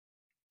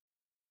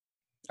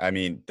 I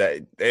mean,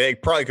 they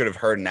probably could have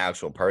hurt an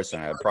actual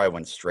person. It probably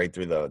went straight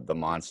through the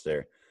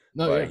monster.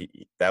 No, but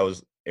yeah.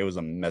 It was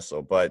a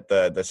missile. But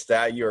the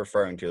stat you're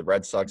referring to, the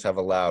Red Sox have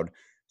allowed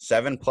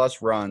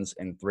 7+ runs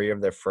in 3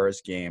 of their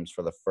first games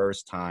for the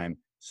first time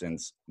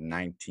since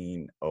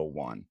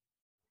 1901.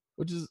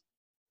 Which is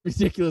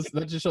ridiculous.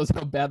 That just shows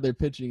how bad their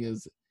pitching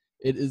is.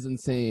 It is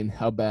insane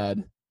how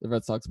bad the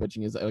Red Sox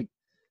pitching is.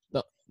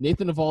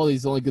 Nathan Eovaldi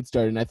is the only good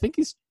starter, and I'm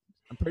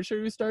pretty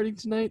sure he's starting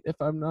tonight, if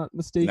I'm not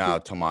mistaken. No,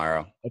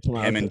 tomorrow.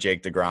 Him and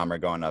Jake DeGrom are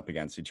going up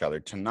against each other.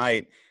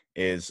 Tonight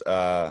is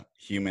a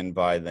human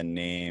by the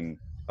name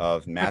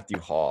of Matthew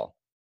Hall.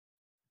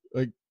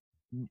 Like,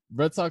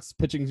 Red Sox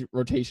pitching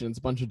rotation, it's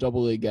a bunch of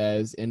Double-A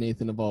guys and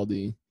Nathan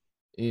Eovaldi.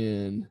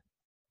 And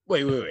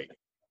Wait.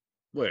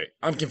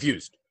 I'm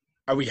confused.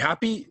 Are we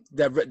happy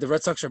that the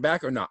Red Sox are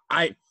back or not?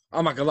 I'm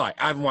not gonna lie.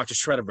 I haven't watched a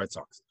shred of Red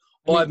Sox.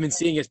 All I've been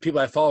seeing is people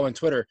I follow on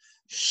Twitter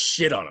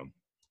shit on them.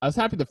 I was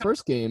happy the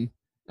first game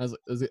as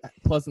a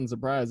pleasant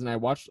surprise, and I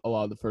watched a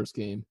lot of the first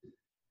game.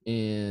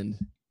 And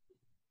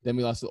then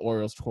we lost to the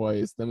Orioles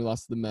twice. Then we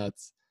lost to the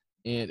Mets.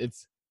 And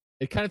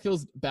it kind of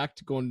feels back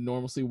to going to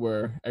normalcy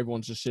where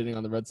everyone's just shitting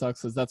on the Red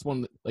Sox, because that's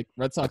one, like,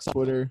 Red Sox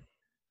Twitter,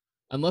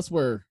 unless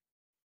we're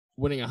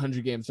winning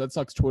 100 games, Red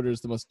Sox Twitter is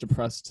the most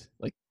depressed,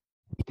 like,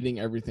 hating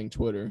everything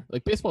Twitter.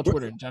 Like, baseball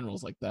Twitter in general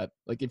is like that.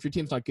 Like, if your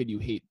team's not good, you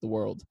hate the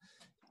world.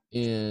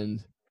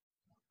 And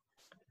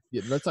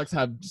yeah, the Red Sox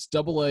have just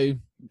Double-A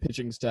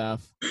pitching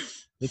staff.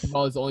 Nathan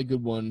Eovaldi is the only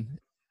good one.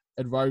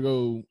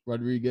 Eduardo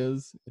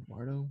Rodriguez,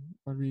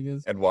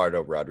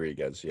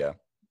 yeah.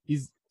 He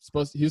was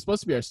supposed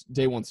to be our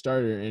day one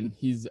starter, and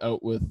he's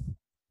out with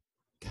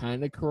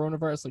kind of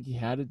coronavirus. Like, he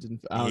had it.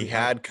 He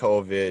had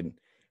COVID.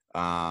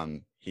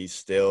 He's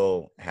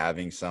still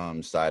having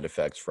some side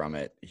effects from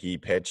it. He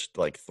pitched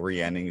like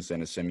 3 innings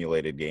in a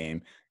simulated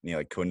game, and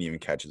he couldn't even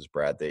catch his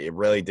breath. It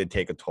really did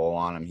take a toll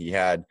on him. He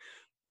had,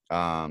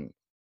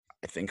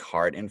 I think,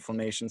 heart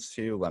inflammations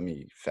too. Let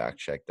me fact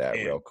check that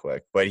real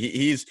quick. But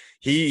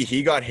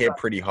he got hit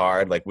pretty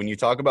hard. Like, when you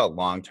talk about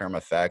long-term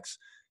effects,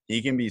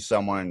 he can be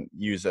someone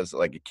used as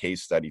like a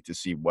case study to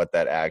see what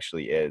that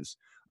actually is.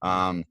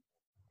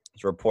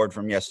 His report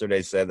from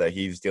yesterday said that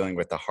he's dealing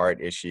with a heart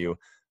issue.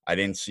 I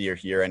didn't see or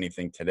hear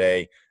anything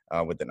today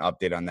with an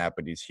update on that,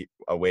 but he's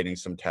awaiting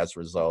some test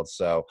results.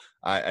 So,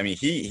 I mean,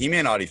 he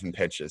may not even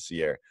pitch this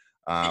year.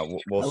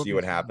 We'll see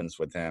what happens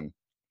with him.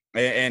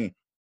 And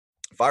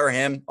if I were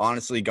him,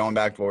 honestly, going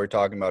back to what we were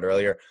talking about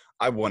earlier,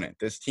 I wouldn't.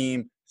 This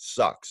team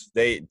sucks.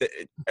 I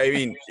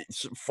mean,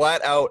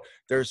 flat out,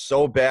 they're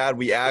so bad.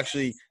 We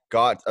actually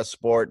got a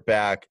sport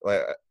back,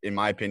 in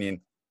my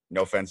opinion.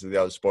 No offense to the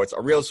other sports,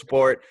 a real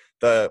sport,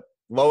 the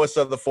lowest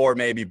of the four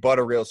maybe, but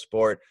a real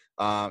sport.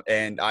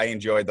 And I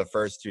enjoyed the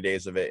first 2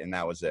 days of it, and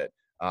that was it.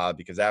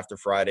 Because after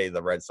Friday,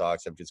 the Red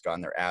Sox have just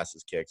gotten their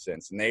asses kicked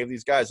since. And they have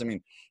these guys, I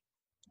mean,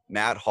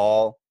 Matt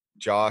Hall,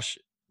 Josh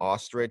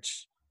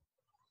Ostrich,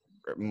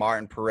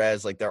 Martin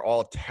Perez, like they're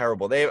all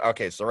terrible.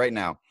 So right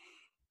now,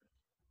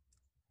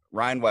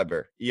 Ryan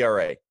Weber,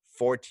 ERA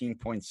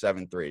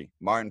 14.73.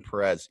 Martin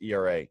Perez,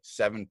 ERA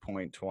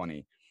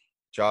 7.20.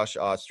 Josh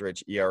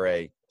Ostrich,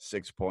 ERA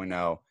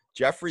 6.0.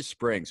 Jeffrey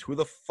Springs, who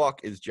the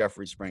fuck is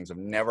Jeffrey Springs? I've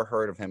never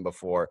heard of him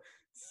before.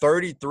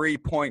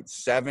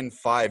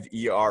 33.75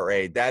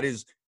 ERA. That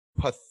is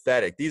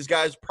pathetic. These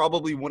guys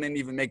probably wouldn't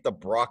even make the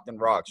Brockton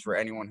Rocks for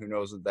anyone who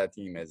knows what that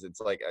team is. It's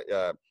like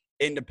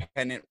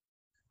independent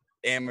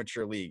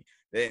amateur league.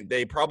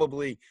 They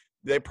probably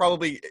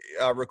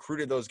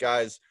recruited those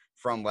guys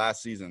from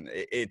last season.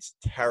 It's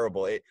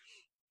terrible.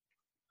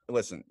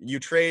 Listen, you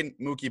trade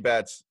Mookie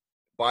Betts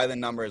by the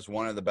numbers,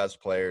 one of the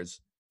best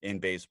players in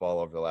baseball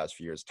over the last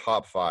few years,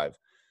 top 5.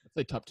 I'd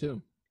say top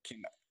 2.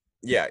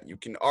 You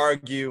can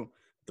argue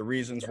the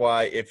reasons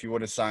why. If you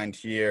would have signed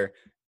here,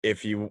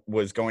 if he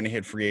was going to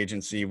hit free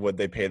agency, would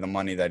they pay the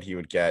money that he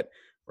would get?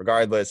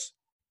 Regardless,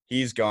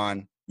 he's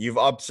gone. You've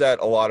upset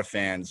a lot of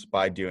fans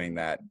by doing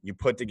that. You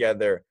put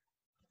together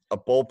a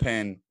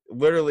bullpen,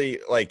 literally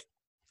like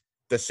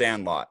the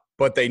Sandlot,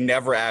 but they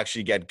never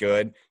actually get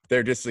good.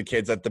 They're just the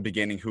kids at the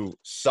beginning who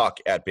suck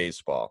at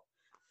baseball.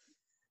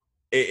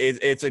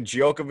 It's a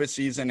joke of a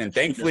season, and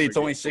thankfully it's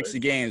only 60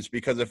 games,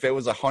 because if it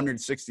was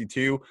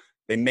 162,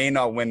 they may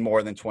not win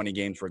more than 20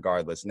 games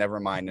regardless, never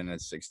mind in a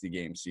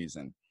 60-game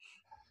season.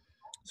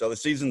 So the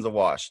season's a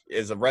wash.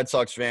 As a Red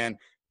Sox fan,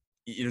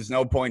 there's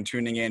no point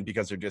tuning in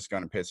because they're just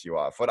going to piss you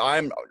off. What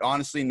I'm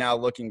honestly now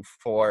looking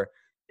for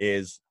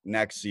is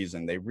next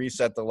season. They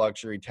reset the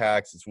luxury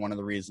tax. It's one of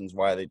the reasons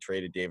why they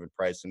traded David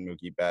Price and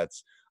Mookie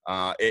Betts.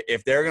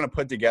 If they're going to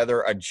put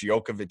together a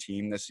joke of a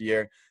team this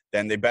year,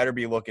 then they better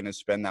be looking to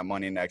spend that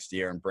money next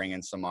year and bring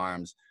in some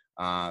arms,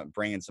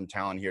 bring in some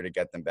talent here to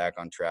get them back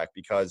on track.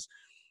 Because,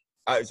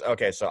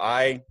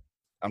 I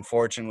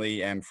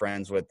unfortunately am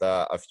friends with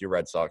a few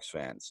Red Sox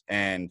fans.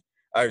 And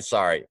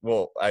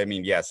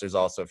yes, there's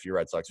also a few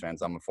Red Sox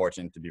fans I'm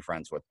fortunate to be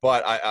friends with.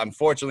 But I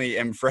unfortunately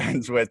am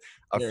friends with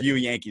a few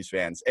Yankees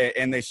fans.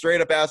 And they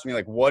straight up asked me,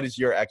 like, what is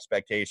your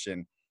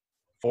expectation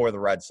for the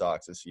Red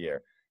Sox this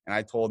year? And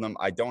I told them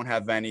I don't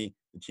have any.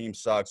 The team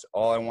sucks.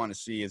 All I want to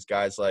see is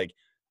guys like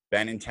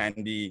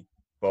Benintendi,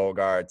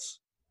 Bogarts,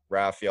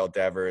 Rafael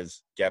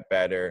Devers get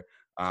better.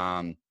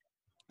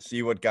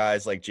 See what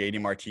guys like J.D.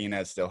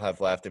 Martinez still have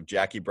left, if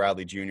Jackie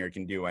Bradley Jr.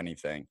 can do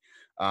anything.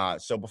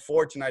 So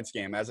before tonight's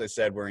game, as I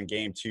said, we're in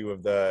game 2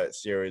 of the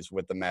series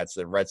with the Mets.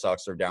 The Red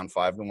Sox are down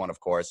 5-1, of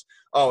course.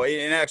 Oh,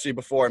 and actually,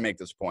 before I make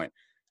this point,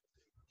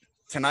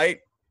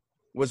 tonight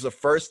was the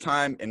first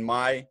time in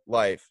my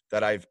life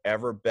that I've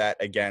ever bet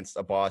against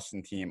a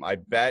Boston team. I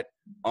bet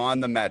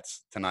on the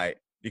Mets tonight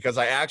because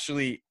I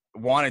actually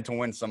wanted to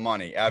win some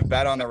money. I've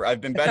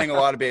been betting a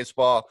lot of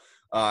baseball.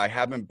 I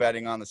have been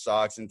betting on the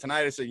Sox. And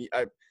tonight I said,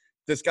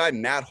 this guy,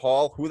 Matt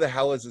Hall, who the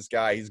hell is this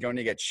guy? He's going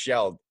to get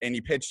shelled. And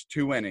he pitched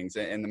 2 innings,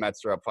 and the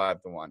Mets are up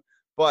 5-1.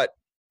 But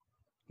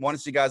want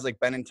to see guys like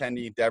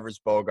Benintendi, Devers,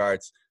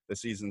 Bogarts, the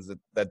seasons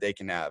that they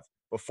can have.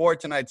 Before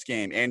tonight's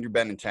game, Andrew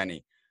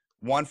Benintendi,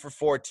 1 for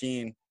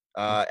 14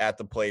 at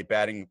the plate,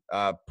 batting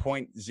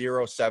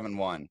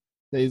 .071.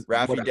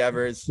 Rafi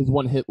Devers. His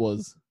one hit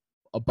was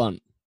a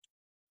bunt.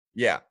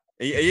 Yeah,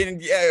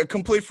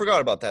 completely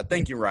forgot about that.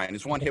 Thank you, Ryan.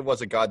 His one hit was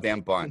a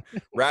goddamn bunt.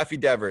 Rafi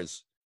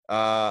Devers,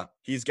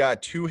 he's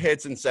got 2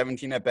 hits and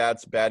 17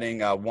 at-bats, batting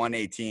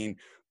 .118.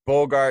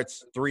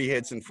 Bogarts, 3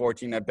 hits and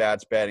 14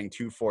 at-bats, batting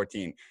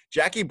 .214.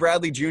 Jackie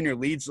Bradley Jr.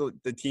 leads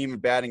the team in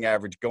batting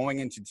average going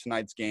into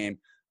tonight's game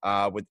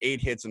with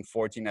 8 hits and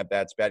 14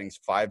 at-bats, batting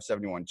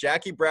 .571.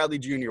 Jackie Bradley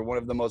Jr., one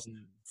of the most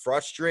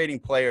frustrating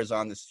players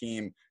on this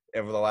team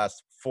over the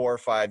last 4 or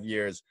 5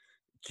 years.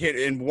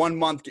 In 1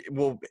 month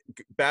will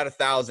bat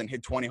 1,000,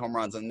 hit 20 home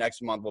runs, and the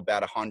next month will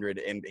bat 100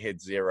 and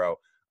hit 0.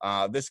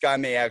 This guy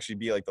may actually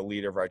be like the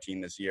leader of our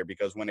team this year,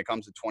 because when it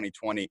comes to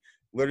 2020,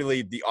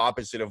 literally the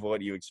opposite of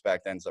what you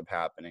expect ends up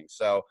happening.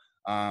 So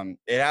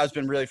it has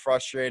been really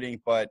frustrating,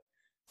 but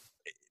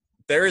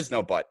there is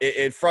no but.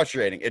 It's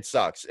frustrating. It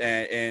sucks.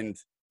 And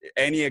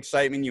any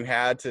excitement you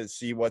had to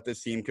see what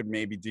this team could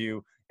maybe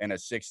do in a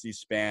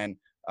 60-span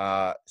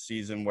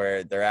season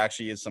where there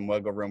actually is some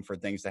wiggle room for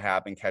things to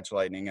happen, catch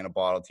lightning in a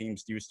bottle.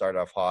 Teams do start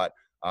off hot.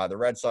 The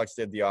Red Sox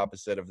did the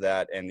opposite of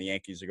that, and the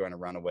Yankees are going to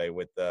run away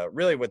with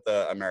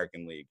the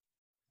American League.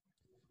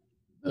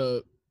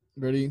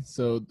 Ready?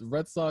 So the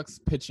Red Sox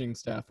pitching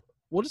staff.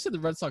 We'll just say the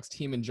Red Sox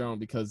team in general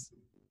because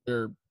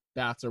their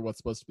bats are what's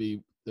supposed to be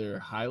their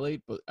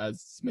highlight. But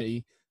as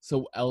Smitty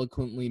so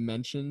eloquently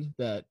mentioned,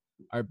 that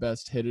our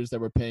best hitters that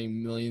we're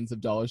paying millions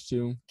of dollars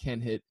to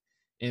can't hit,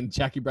 and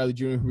Jackie Bradley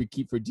Jr., who we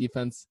keep for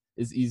defense,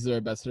 is easily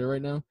our best hitter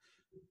right now.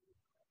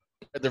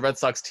 The Red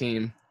Sox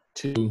team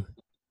to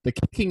the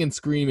Kicking and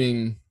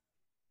Screaming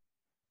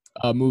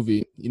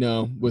movie,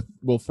 with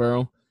Will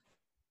Ferrell.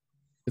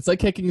 It's like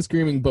Kicking and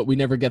Screaming, but we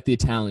never get the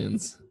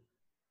Italians.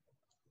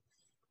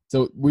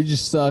 So we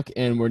just suck,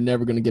 and we're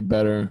never going to get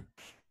better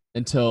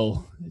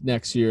until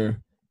next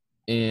year.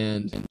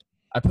 And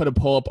I put a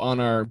poll up on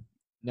our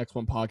Next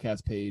One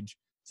podcast page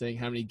saying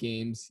how many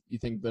games you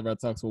think the Red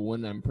Sox will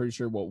win. I'm pretty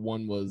sure what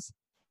one was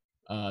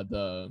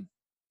the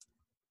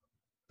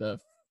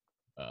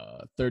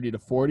 30 to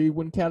 40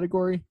 win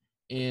category,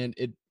 and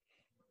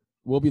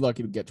we'll be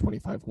lucky to get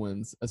 25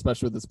 wins,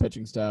 especially with this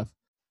pitching staff.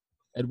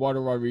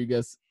 Eduardo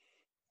Rodriguez,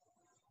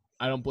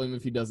 I don't blame him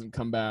if he doesn't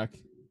come back.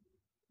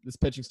 This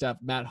pitching staff,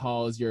 Matt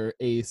Hall is your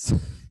ace,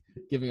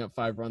 giving up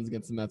 5 runs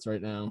against the Mets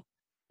right now.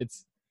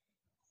 It's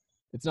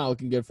not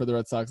looking good for the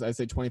Red Sox. I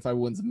say 25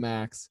 wins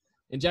max.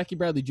 And Jackie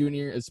Bradley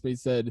Jr., as Spade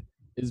said,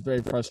 is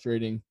very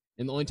frustrating.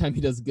 And the only time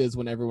he does good is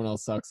when everyone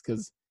else sucks,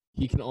 because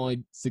he can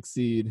only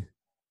succeed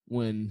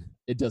when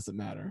it doesn't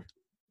matter.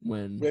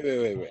 When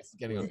wait.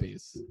 Getting on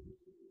base.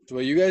 So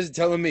what you guys are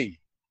telling me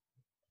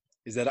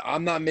is that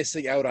I'm not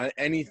missing out on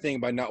anything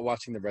by not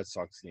watching the Red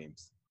Sox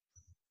games.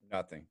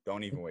 Nothing.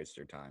 Don't even waste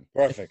your time.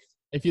 Perfect.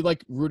 If you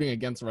like rooting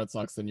against the Red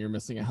Sox, then you're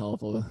missing a hell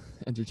of a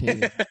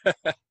entertainment.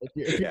 if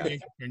you're a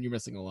fan, you're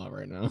missing a lot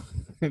right now.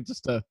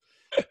 Just the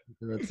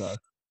Red Sox.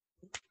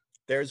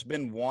 There's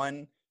been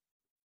one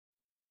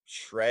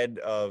shred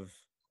of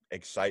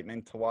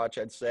excitement to watch,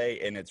 I'd say,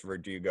 and it's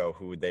Verdugo,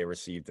 who they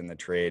received in the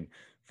trade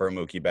for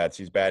Mookie Betts.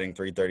 He's batting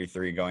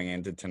 .333 going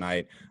into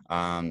tonight.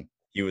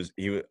 He was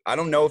I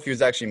don't know if he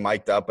was actually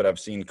mic'd up, but I've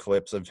seen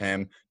clips of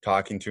him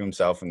talking to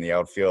himself in the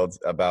outfield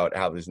about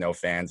how there's no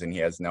fans and he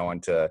has no one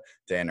to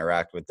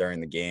interact with during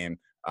the game.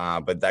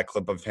 But that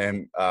clip of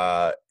him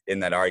in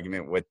that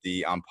argument with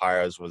the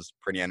umpires was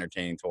pretty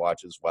entertaining to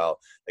watch as well.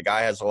 The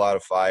guy has a lot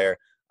of fire.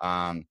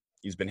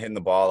 He's been hitting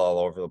the ball all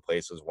over the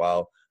place as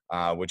well,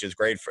 which is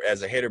great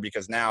as a hitter,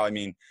 because now, I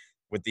mean,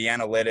 with the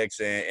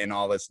analytics and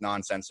all this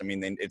nonsense, I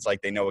mean, it's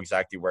like they know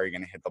exactly where you're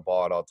going to hit the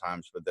ball at all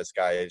times. But this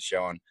guy is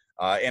showing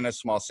in a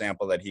small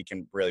sample that he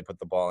can really put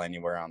the ball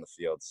anywhere on the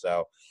field.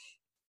 So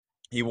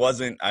he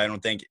wasn't, I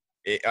don't think,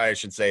 I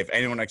should say, if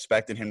anyone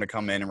expected him to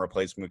come in and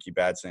replace Mookie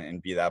Betts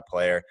and be that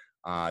player,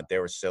 they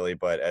were silly.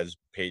 But as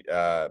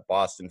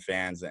Boston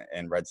fans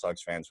and Red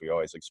Sox fans, we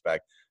always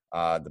expect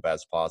the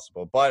best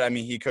possible. But, I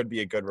mean, he could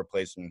be a good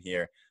replacement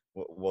here.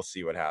 We'll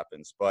see what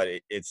happens. But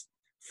it's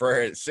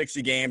for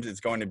 60 games, it's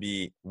going to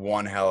be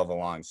one hell of a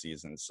long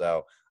season.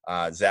 So,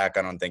 Zach,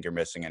 I don't think you're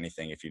missing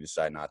anything if you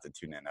decide not to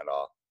tune in at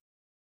all.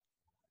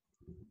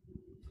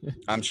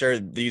 I'm sure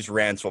these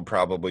rants will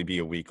probably be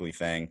a weekly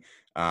thing.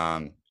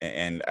 And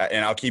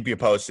I'll keep you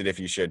posted if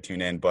you should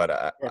tune in.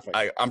 But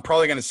I'm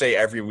probably going to say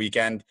every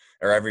weekend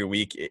or every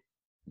week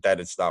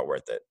that it's not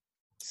worth it.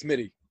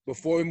 Smitty,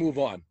 before we move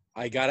on,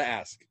 I got to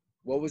ask,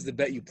 what was the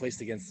bet you placed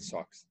against the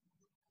Sox?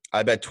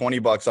 I bet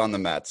 $20 on the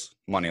Mets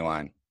money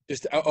line.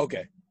 Just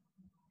okay.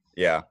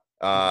 Yeah.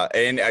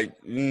 And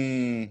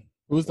Who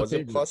was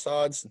it plus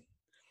odds?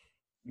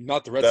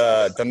 Not the Red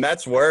Sox. The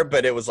Mets were,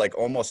 but it was like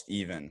almost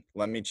even.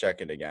 Let me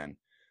check it again.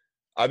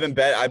 I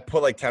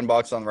put like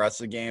 $10 on the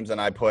rest of the games, and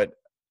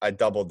I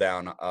doubled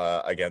down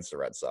against the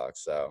Red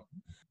Sox. So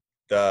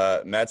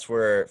the Mets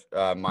were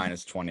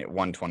minus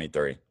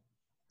 123.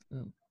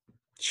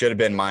 Should have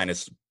been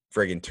minus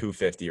friggin'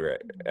 250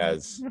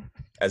 as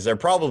they're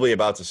probably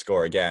about to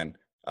score again.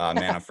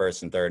 Man on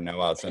first and third,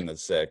 no outs in the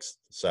sixth.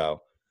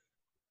 So,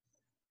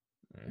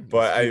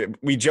 but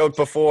we joked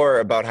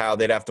before about how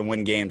they'd have to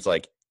win games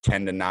like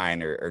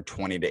 10-9 or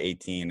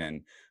 20-18,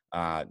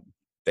 and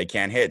they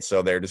can't hit,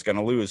 so they're just going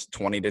to lose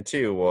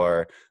 20-2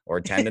 or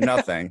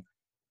 10-0.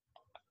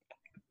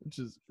 Which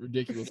is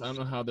ridiculous. I don't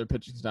know how their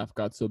pitching staff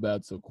got so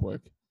bad so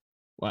quick.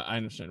 Well, I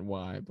understand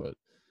why, but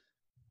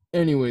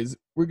anyways,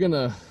 we're going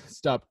to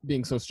stop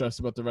being so stressed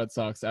about the Red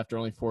Sox after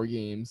only 4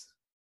 games.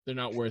 They're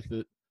not worth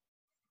it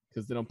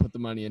because they don't put the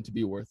money in to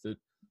be worth it.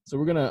 So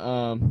we're going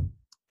to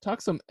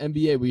talk some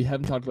NBA. We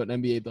haven't talked about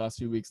NBA the last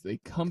few weeks. They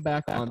come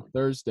back on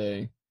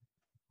Thursday.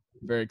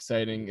 Very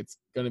exciting. It's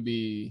going to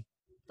be,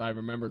 if I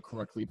remember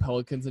correctly,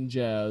 Pelicans and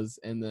Jazz,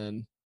 and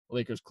then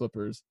Lakers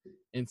Clippers.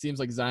 And it seems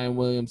like Zion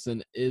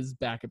Williamson is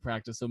back at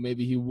practice, so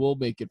maybe he will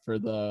make it for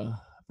the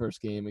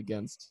first game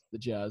against the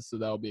Jazz, so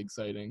that'll be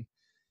exciting.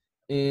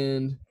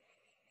 And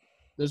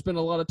there's been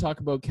a lot of talk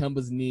about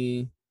Kemba's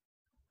knee,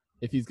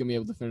 if he's going to be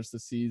able to finish the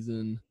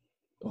season.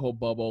 The whole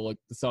bubble, like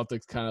the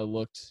Celtics kind of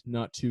looked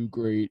not too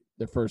great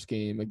their first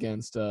game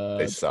against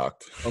they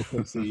sucked.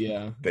 OKC,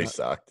 yeah. They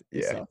sucked.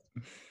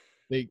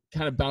 They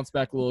kind of bounced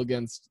back a little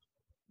against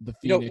the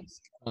Phoenix.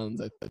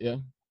 Yeah.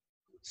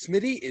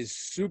 Smitty is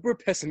super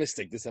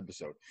pessimistic this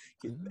episode.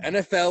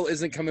 NFL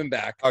isn't coming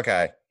back.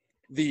 Okay.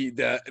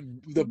 The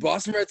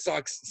Boston Red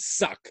Sox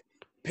suck.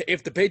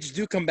 If the Patriots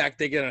do come back,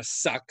 they're gonna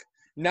suck.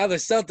 Now the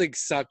Celtics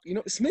suck.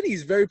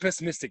 Smitty's very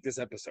pessimistic this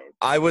episode.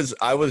 I was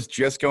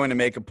just going to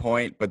make a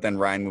point, but then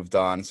Ryan moved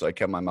on, so I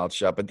kept my mouth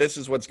shut. But this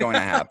is what's going to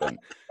happen.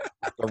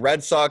 The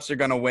Red Sox are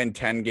going to win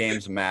 10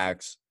 games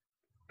max.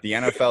 The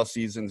NFL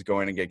season's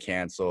going to get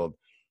canceled.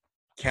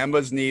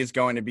 Kemba's knee is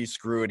going to be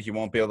screwed. He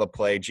won't be able to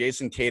play.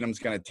 Jason Tatum's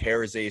going to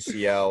tear his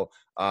ACL.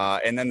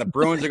 And then the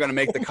Bruins are going to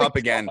make the cup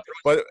again.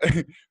 But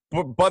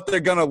they're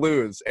going to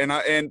lose. And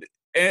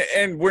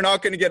we're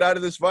not going to get out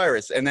of this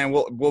virus. And then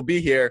we'll be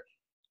here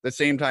the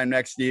same time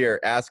next year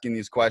asking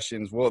these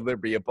questions. Will there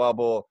be a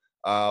bubble?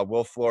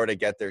 Will Florida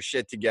get their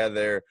shit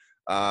together?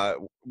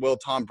 Will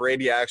Tom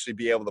Brady actually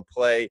be able to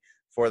play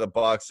for the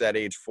Bucs at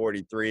age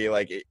 43?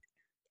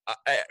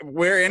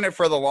 We're in it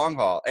for the long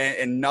haul,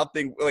 and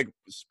nothing like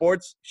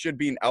sports should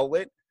be an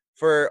outlet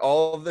for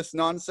all of this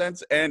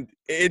nonsense, and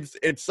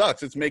it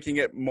sucks. It's making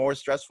it more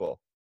stressful.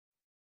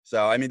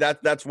 So I mean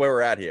that's where we're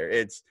at here.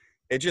 It's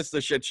just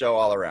a shit show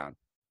all around.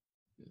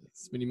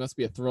 Smitty must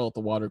be a thrill at the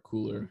water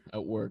cooler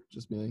at work,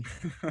 just being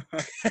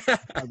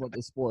talk about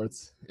the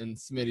sports. And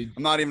Smitty,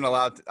 I'm not even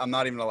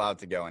allowed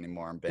to go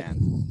anymore. I'm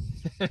banned.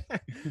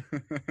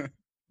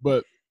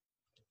 But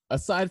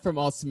aside from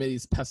all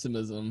Smitty's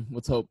pessimism,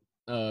 let's hope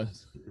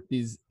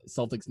these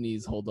Celtics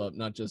knees hold up.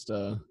 Not just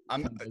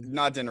I'm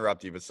not to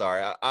interrupt you, but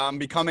sorry, I'm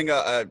becoming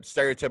a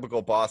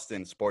stereotypical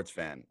Boston sports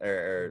fan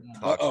or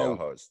talk show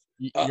host.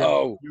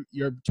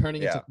 You're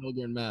turning into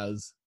Pilger and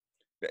Maz.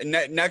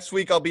 Next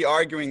week, I'll be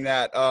arguing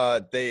that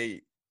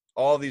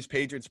all these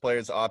Patriots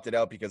players opted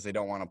out because they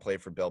don't want to play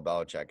for Bill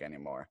Belichick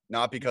anymore.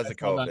 Not because of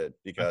COVID,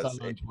 because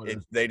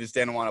they just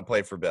didn't want to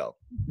play for Bill.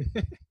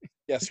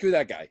 Yeah, screw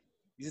that guy.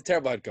 He's a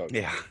terrible head coach.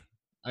 Yeah.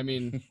 I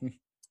mean,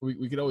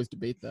 we could always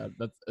debate that.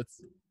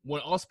 That's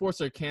when all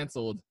sports are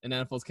canceled and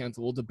NFL's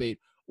canceled, we'll debate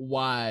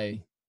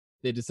why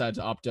they decide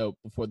to opt out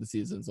before the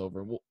season's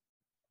over.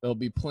 There'll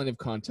be plenty of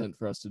content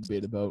for us to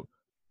debate about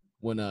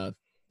when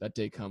that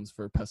day comes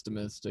for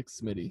pessimistic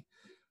Smitty.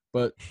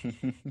 But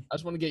I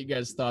just want to get you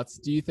guys' thoughts.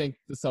 Do you think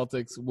the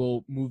Celtics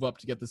will move up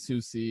to get the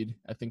 2 seed?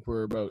 I think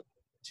we're about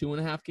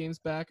 2.5 games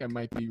back. I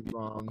might be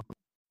wrong.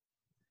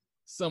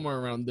 Somewhere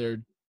around there.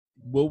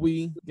 Will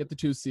we get the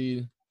 2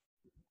 seed?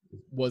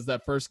 Was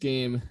that first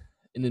game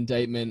an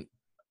indictment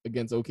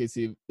against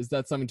OKC? Is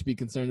that something to be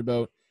concerned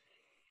about?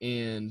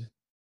 And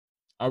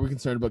are we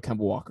concerned about Kemba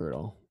Walker at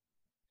all?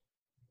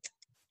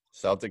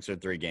 Celtics are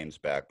 3 games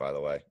back, by the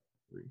way.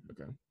 3.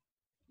 Okay.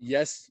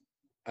 Yes,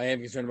 I am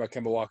concerned about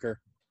Kemba Walker.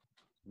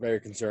 Very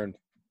concerned.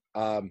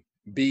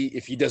 B,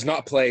 if he does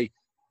not play,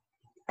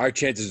 our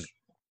chances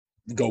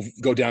go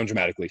down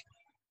dramatically.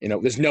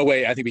 There's no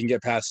way I think we can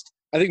get past.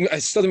 I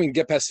still think we can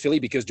get past Philly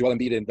because Joel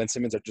Embiid and Ben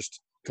Simmons are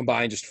just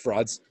combined just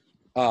frauds.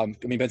 Ben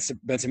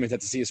Simmons had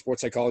to see a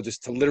sports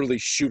psychologist to literally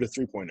shoot a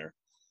 3-pointer.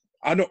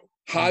 I don't know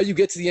how you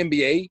get to the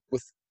NBA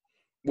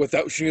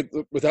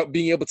without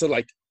being able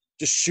to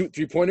just shoot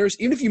 3-pointers,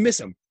 even if you miss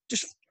them.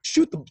 Just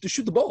shoot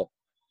the ball.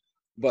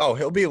 But,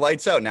 he'll be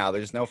lights out now.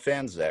 There's no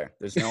fans there.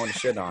 There's no one to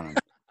shit on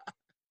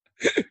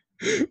him.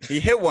 He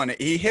hit one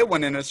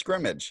in a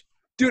scrimmage.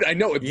 Dude, I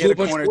know. He hit a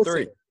corner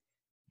 3.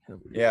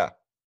 Yeah.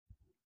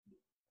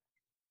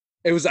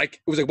 It was like,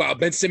 wow,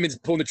 Ben Simmons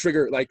pulling the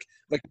trigger, like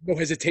no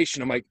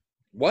hesitation. I'm like,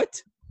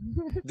 what?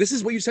 This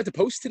is what you just had to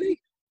post today?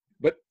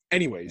 But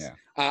anyways,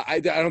 I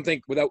don't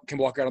think without Kemba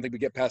Walker, I don't think we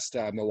get past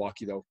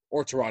Milwaukee though,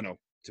 or Toronto.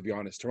 To be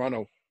honest,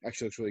 Toronto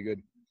actually looks really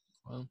good.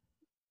 Wow.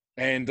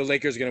 And the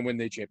Lakers are going to win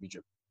the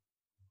championship.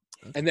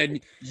 And then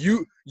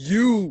you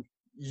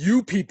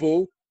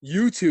people,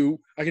 you two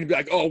are going to be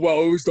like, oh,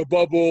 well, it was the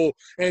bubble,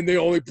 and they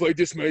only played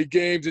this many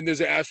games, and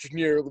there's an asterisk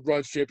near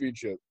LeBron's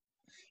championship.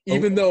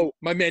 Even though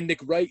my man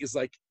Nick Wright is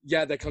like,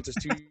 yeah, that counts as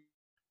 2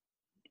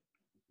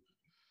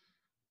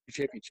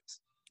 championships.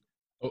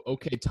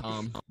 Okay,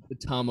 Tom. The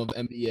Tom of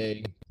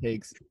NBA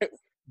takes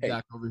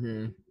back over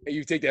here. Hey,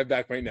 you take that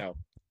back right now.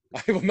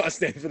 I will not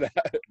stand for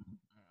that.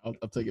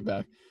 I'll take it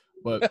back.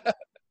 But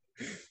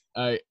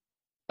I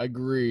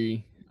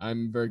agree.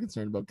 I'm very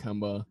concerned about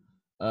Kemba.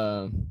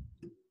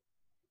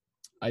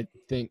 I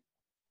think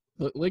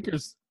the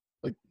Lakers,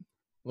 like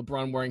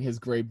LeBron wearing his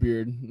gray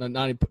beard,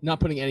 not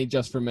putting any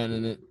just for men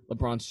in it.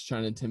 LeBron's just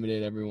trying to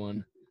intimidate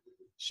everyone.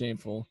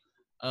 Shameful.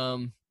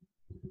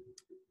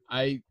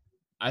 I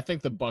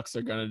think the Bucks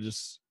are gonna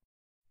just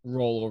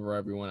roll over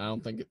everyone. I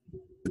don't think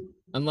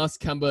unless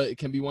Kemba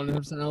can be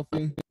 100%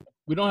 healthy.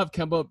 We don't have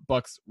Kemba.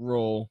 Bucks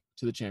roll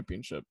to the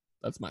championship.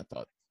 That's my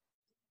thought.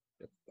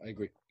 Yep, I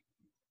agree.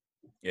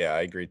 Yeah,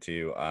 I agree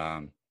too.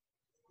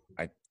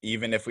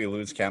 Even if we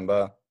lose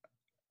Kemba,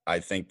 I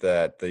think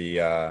that the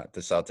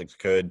Celtics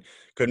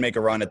could make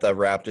a run at the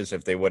Raptors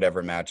if they would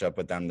ever match up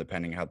with them,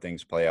 depending how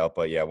things play out.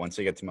 But yeah, once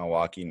they get to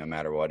Milwaukee, no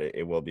matter what,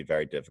 it will be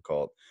very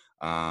difficult.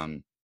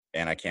 And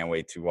I can't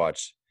wait to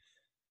watch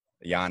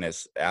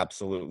Giannis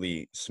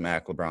absolutely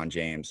smack LeBron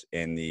James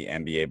in the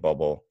NBA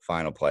bubble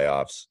final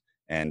playoffs.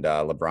 and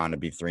LeBron to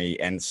be 3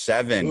 and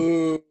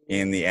 7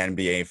 in the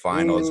NBA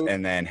Finals,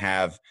 and then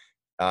have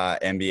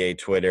NBA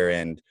Twitter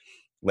and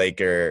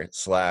Laker /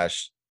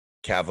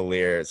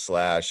 Cavalier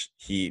 /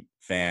 Heat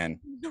fan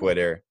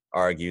Twitter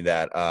argue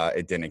that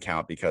it didn't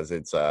count because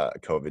it's a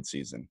COVID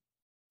season.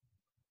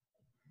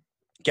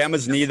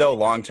 Kemba's knee, though,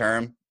 long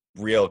term,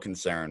 real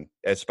concern,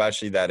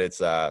 especially that it's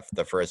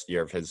the first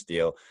year of his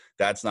deal.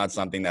 That's not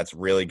something that's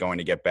really going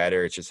to get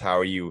better. It's just how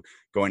are you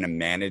going to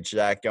manage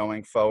that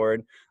going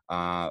forward?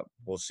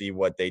 We'll see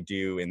what they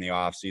do in the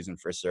offseason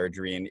for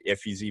surgery, and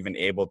if he's even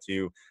able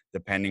to,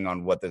 depending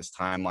on what this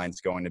timeline is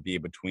going to be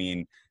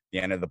between the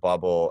end of the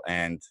bubble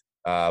and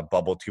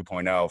bubble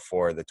 2.0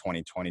 for the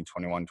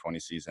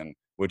 2020-21-20 season,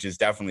 which is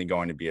definitely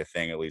going to be a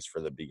thing, at least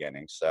for the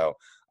beginning. So,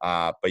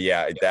 but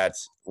yeah,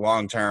 that's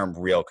long-term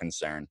real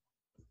concern.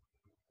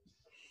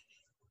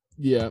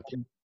 Yeah,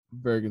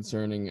 very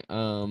concerning.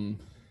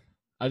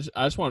 I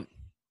just want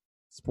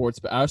sports,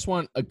 but I just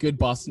want a good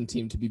Boston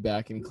team to be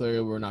back, and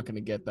clearly we're not going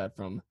to get that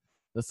from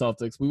the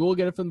Celtics. We will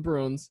get it from the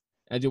Bruins.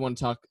 I do want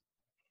to talk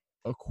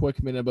a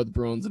quick minute about the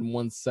Bruins in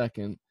 1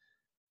 second.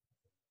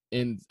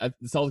 And the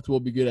Celtics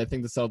will be good. I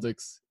think the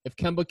Celtics, if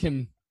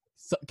Kemba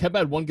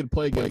had one good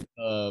play against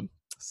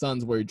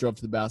Suns where he drove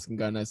to the basket and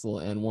got a nice little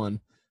N1.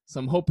 So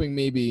I'm hoping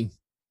maybe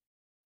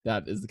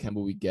that is the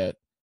Kemba we get,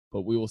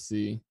 but we will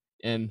see.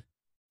 And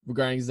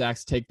regarding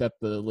Zach's take that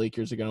the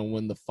Lakers are going to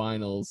win the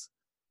finals,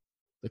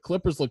 the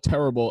Clippers look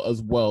terrible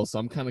as well, so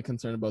I'm kind of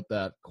concerned about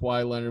that.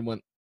 Kawhi Leonard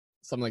went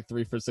something like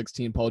 3 for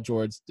 16. Paul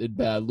George did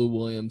bad. Lou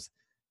Williams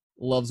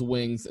loves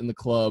wings in the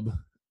club,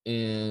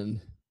 and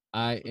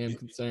I am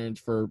concerned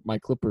for my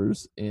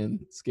Clippers and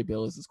Skip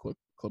Bayless's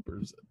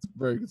Clippers. It's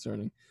very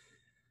concerning.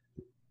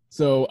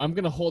 So I'm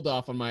going to hold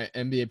off on my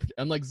NBA.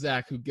 Unlike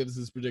Zach, who gives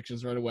his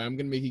predictions right away, I'm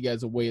going to make you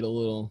guys wait a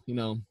little,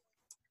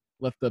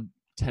 let the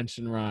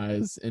tension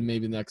rise, and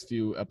maybe the next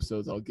few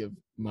episodes I'll give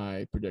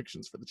my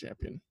predictions for the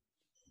champion.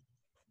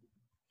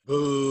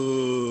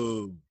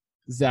 Boo.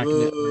 Zach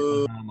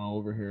Nitmer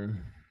over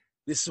here.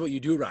 This is what you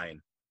do,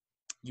 Ryan.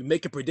 You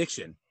make a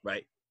prediction,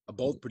 right? A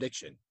bold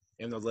prediction.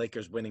 And the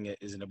Lakers winning it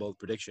isn't a bold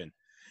prediction.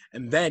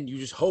 And then you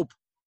just hope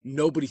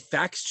nobody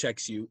fact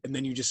checks you, and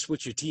then you just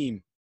switch your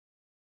team.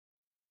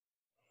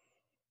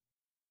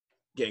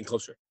 Getting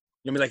closer.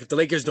 You know what I mean? Like if the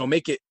Lakers don't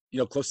make it,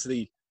 close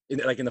to in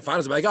the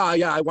finals, I'm like, oh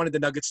yeah, I wanted the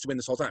Nuggets to win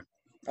this whole time.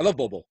 I love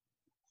Bobo.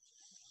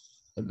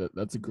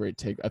 That's a great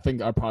take. I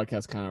think our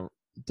podcast kind of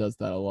does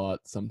that a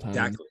lot sometimes.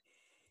 Exactly.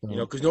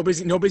 Because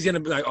nobody's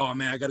gonna be like, oh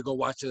man, I got to go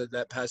watch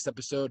that past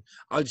episode.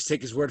 I'll just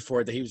take his word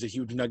for it that he was a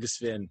huge Nuggets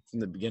fan from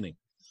the beginning.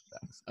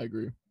 I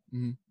agree.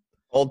 Mm-hmm.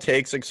 Old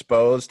Takes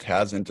Exposed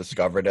hasn't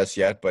discovered us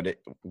yet, but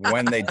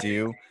when they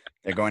do,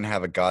 they're going to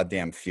have a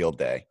goddamn field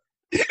day.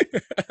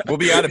 We'll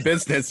be out of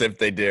business if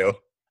they do.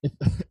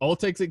 Old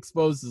Takes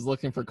Exposed is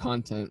looking for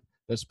content.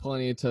 There's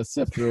plenty to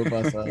sift through of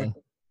us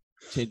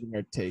changing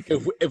our take.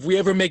 If we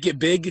ever make it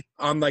big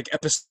on like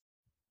episode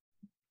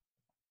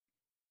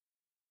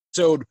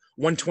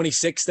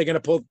 126, they're gonna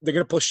pull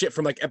shit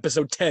from like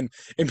episode 10,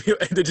 and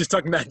they're just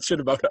talking mad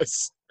shit about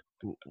us.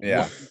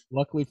 Yeah.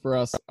 Luckily for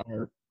us,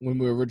 when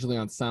we were originally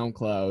on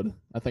SoundCloud,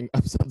 I think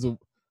episodes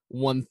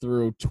 1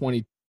 through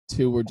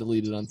 22 were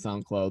deleted on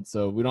SoundCloud,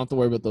 so we don't have to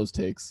worry about those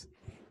takes.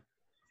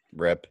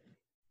 Rip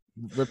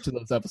to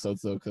those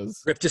episodes though,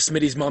 because rip to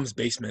Smitty's mom's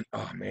basement.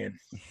 Oh man,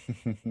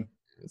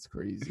 it's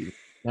crazy.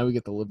 Now we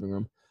get the living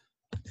room,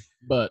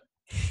 but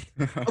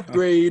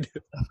upgrade.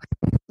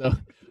 So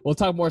we'll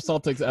talk more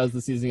Celtics as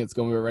the season gets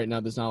going. But right now,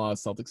 there's not a lot of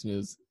Celtics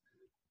news.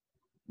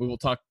 We will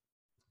talk.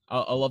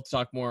 I love to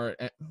talk more.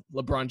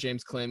 LeBron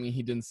James claiming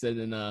he didn't sit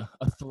in a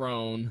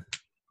throne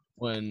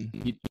when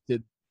he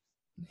did.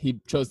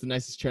 He chose the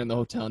nicest chair in the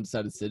hotel and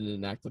decided to sit in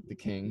and act like the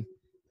king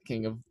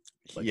of.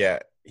 Like, yeah,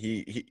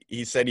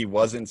 he said he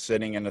wasn't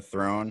sitting in a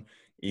throne,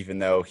 even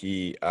though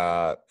he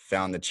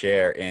found the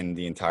chair in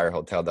the entire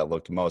hotel that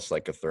looked most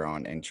like a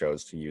throne and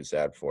chose to use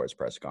that for his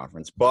press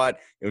conference. But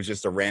it was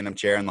just a random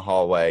chair in the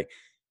hallway.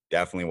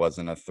 Definitely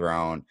wasn't a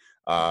throne.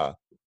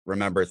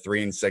 Remember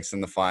 3-6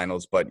 in the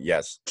finals, but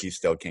yes, he's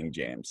still King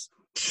James.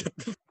 Shut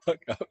the fuck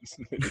up.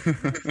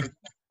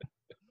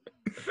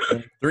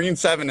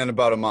 3-7 in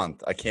about a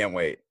month. I can't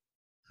wait.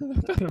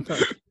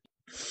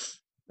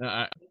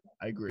 I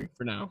agree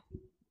for now,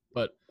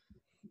 but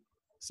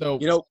so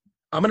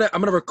I'm gonna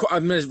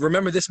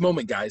remember this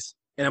moment, guys,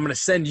 and I'm gonna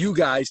send you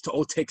guys to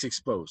Old Takes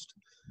Exposed,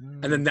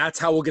 and then that's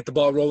how we'll get the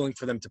ball rolling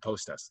for them to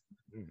post us.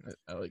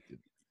 I like it.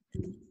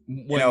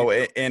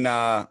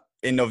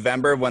 In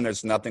November, when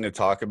there's nothing to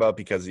talk about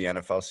because the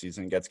NFL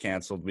season gets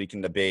canceled, we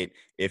can debate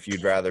if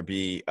you'd rather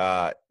be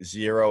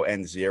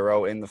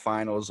 0-0 in the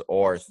finals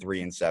or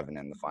 3-7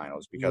 in the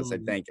finals. Because I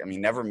think,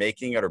 never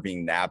making it or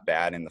being that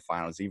bad in the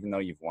finals, even though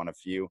you've won a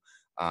few,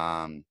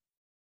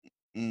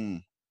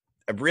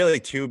 really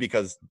two,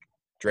 because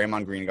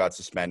Draymond Green got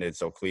suspended,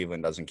 so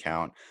Cleveland doesn't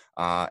count.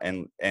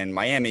 And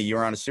Miami, you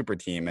were on a super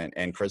team,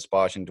 and Chris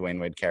Bosh and Dwayne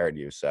Wade carried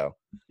you. So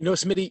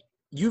Smitty,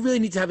 you really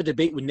need to have a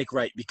debate with Nick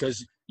Wright,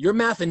 because your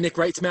math and Nick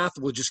Wright's math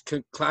will just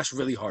clash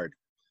really hard.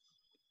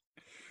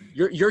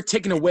 You're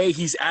taking away.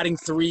 He's adding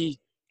 3.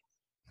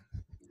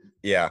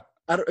 Yeah.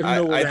 I don't even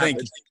know what I happened.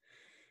 think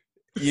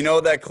you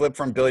know that clip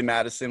from Billy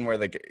Madison where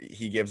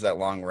he gives that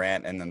long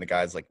rant and then the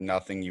guy's like,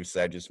 nothing you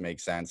said just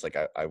makes sense. Like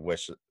I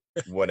wish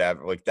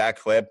whatever. Like that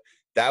clip,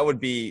 that would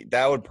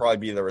probably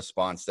be the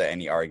response to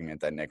any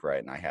argument that Nick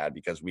Wright and I had,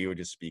 because we would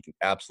just speak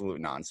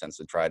absolute nonsense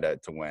to try to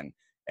win.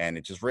 And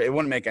it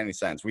wouldn't make any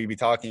sense. We'd be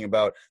talking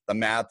about the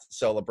math.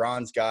 So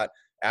LeBron's got,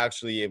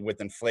 actually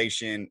with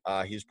inflation,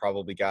 he's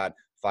probably got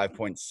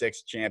 5.6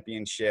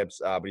 championships,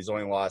 but he's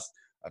only lost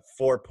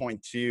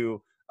 4.2.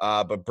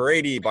 But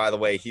Brady, by the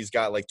way, he's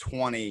got like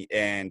 20,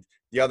 and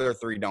the other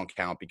 3 don't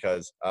count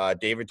because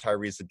David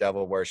Tyree's the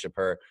devil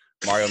worshiper,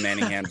 Mario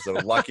Manningham's the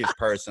luckiest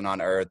person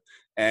on earth,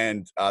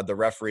 and the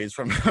referees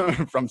from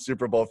from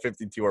Super Bowl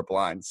 52 are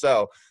blind.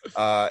 So,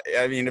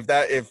 I mean,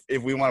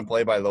 if we want to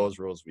play by those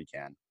rules, we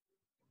can.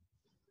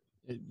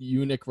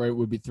 You, Nick Wright,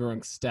 would be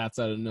throwing stats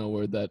out of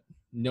nowhere that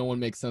no one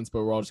makes sense,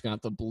 but we're all just gonna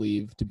have to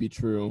believe to be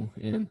true,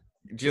 and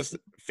just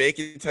fake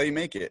it until you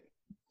make it.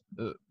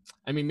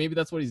 I mean, maybe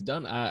that's what he's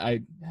done.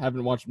 I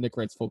haven't watched Nick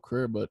Wright's full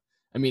career, but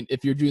I mean,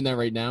 if you're doing that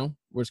right now,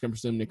 we're just gonna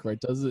presume Nick Wright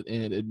does it,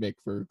 and it'd make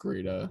for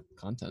great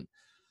content.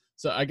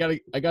 So I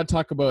gotta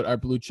talk about our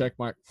blue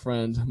checkmark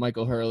friend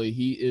Michael Hurley.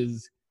 He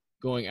is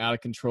going out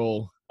of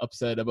control,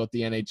 upset about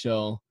the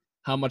NHL,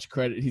 how much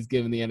credit he's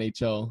given the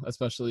NHL,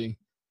 especially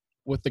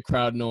with the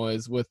crowd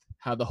noise, with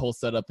how the whole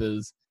setup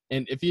is.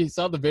 And if you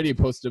saw the video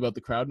posted about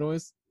the crowd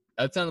noise,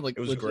 that sounded like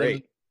it was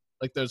great.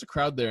 Like there's a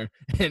crowd there,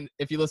 and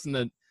if you listen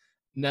to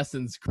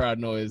Nesson's crowd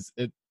noise,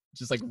 it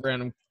just like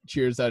random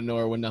cheers out of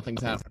nowhere when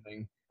nothing's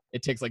happening.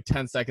 It takes like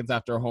 10 seconds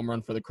after a home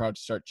run for the crowd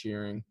to start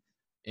cheering.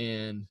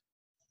 And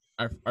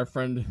our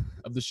friend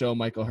of the show,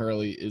 Michael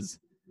Hurley, is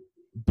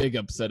big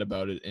upset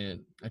about it,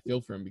 and I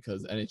feel for him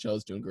because NHL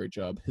is doing a great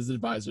job. His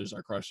advisors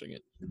are crushing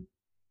it.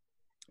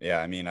 Yeah,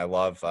 I mean, I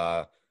love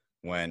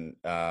when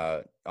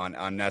on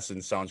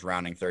Nesson Stone's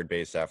rounding third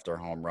base after a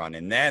home run,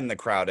 and then the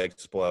crowd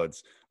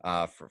explodes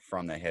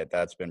from the hit.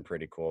 That's been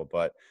pretty cool.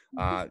 But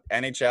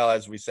NHL,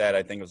 as we said,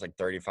 I think it was like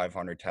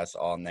 3,500 tests,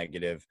 all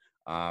negative.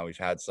 We've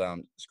had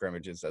some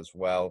scrimmages as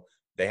well.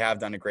 They have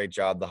done a great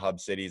job. The hub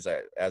cities,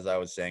 as I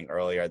was saying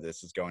earlier,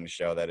 this is going to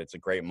show that it's a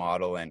great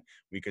model, and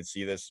we could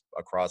see this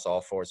across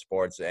all 4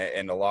 sports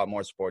and a lot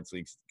more sports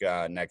leagues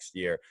next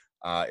year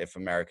if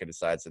America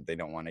decides that they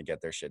don't want to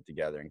get their shit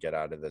together and get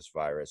out of this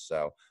virus.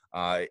 So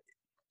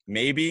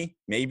maybe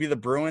the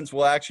Bruins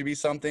will actually be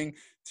something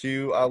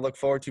to look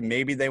forward to.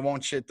 Maybe they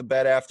won't shit the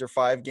bed after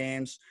 5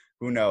 games.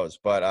 Who knows?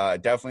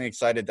 But definitely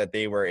excited that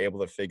they were able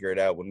to figure it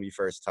out. When we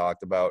first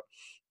talked about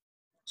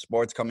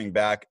sports coming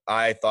back,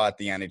 I thought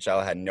the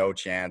NHL had no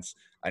chance.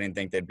 I didn't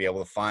think they'd be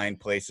able to find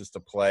places to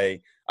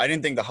play. I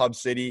didn't think the hub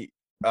city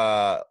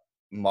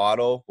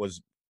model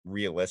was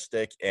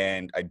realistic,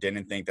 and I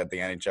didn't think that the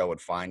NHL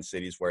would find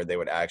cities where they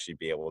would actually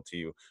be able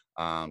to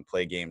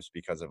play games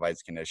because of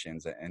ice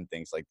conditions and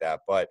things like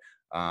that. But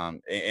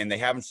and they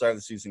haven't started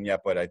the season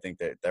yet, but I think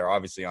that they're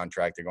obviously on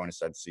track. They're going to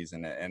start the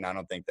season, and I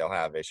don't think they'll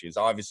have issues.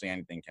 Obviously,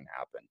 anything can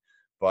happen,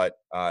 but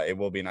it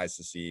will be nice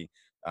to see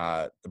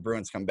the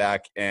Bruins come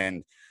back,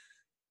 and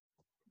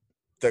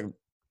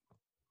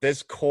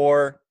this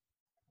core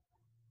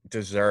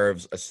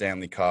deserves a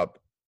Stanley Cup.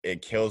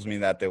 It kills me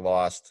that they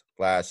lost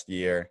last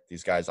year.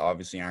 These guys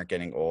obviously aren't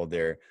getting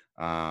older.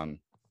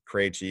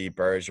 Krejci,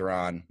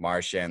 Bergeron,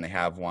 Marchand, they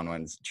have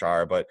one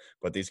Char, but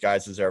these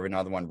guys deserve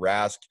another one.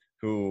 Rask,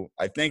 who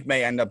I think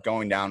may end up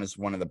going down as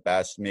one of the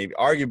best, maybe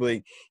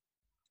arguably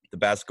the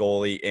best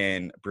goalie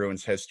in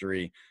Bruins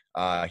history.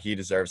 He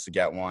deserves to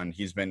get one.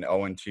 He's been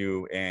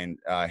 0-2 in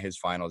his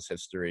finals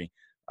history.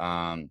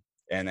 And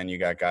then you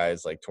got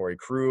guys like Torrey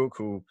Krug,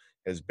 who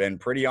has been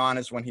pretty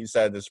honest when he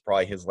said this is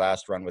probably his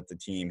last run with the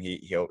team.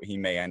 He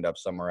may end up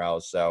somewhere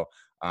else. So,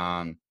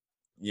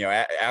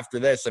 after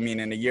this, I mean,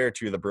 in a year or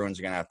two, the Bruins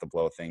are going to have to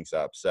blow things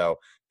up. So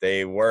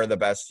they were the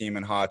best team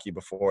in hockey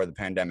before the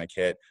pandemic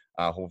hit.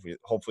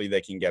 Hopefully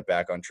they can get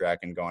back on track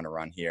and go on a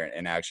run here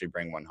and actually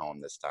bring one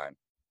home this time.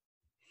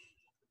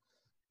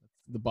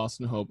 The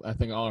Boston hope. I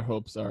think all our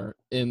hopes are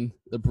in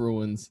the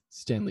Bruins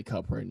Stanley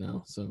Cup right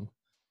now. So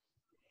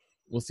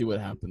we'll see what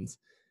happens.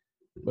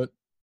 But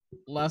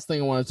last thing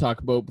I want to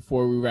talk about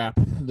before we wrap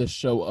this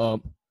show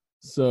up.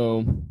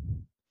 So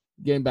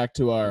getting back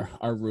to our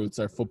roots,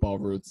 our football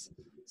roots.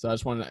 So I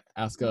just want to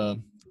ask a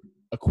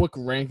quick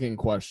ranking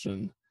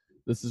question.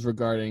 This is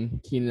regarding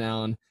Keenan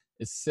Allen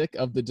is sick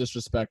of the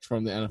disrespect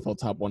from the NFL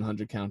Top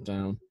 100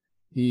 countdown.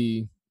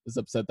 He is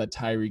upset that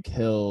Tyreek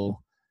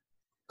Hill,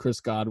 Chris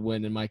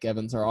Godwin, and Mike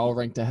Evans are all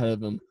ranked ahead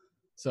of him.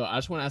 So I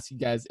just want to ask you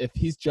guys if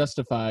he's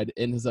justified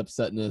in his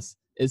upsetness.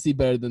 Is he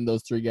better than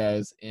those 3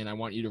 guys? And I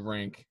want you to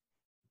rank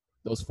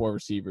those 4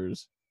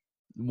 receivers,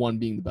 1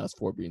 being the best,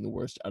 4 being the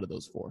worst out of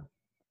those 4.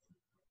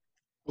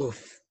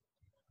 Oof.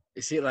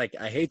 You see, like,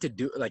 I hate to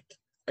do – like,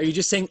 are you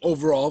just saying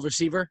overall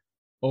receiver?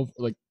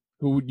 Like,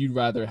 who would you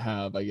rather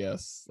have, I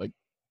guess? Like,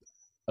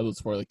 of those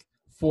 4. Like,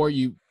 4,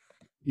 he's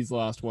the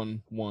last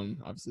one. 1,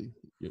 obviously,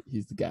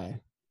 he's the guy.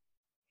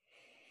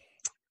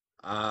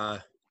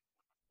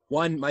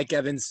 1, Mike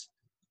Evans.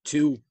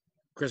 2,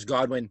 Chris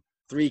Godwin,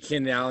 3,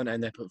 Keenan Allen,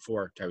 and then put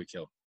 4, Tyreek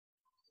Hill.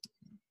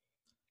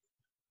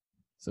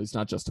 So he's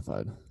not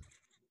justified.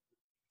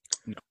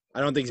 No,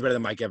 I don't think he's better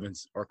than Mike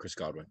Evans or Chris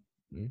Godwin.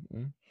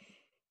 Mm-hmm.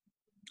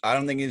 I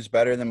don't think he's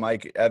better than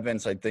Mike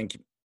Evans. I think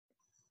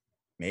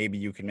maybe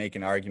you can make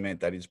an argument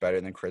that he's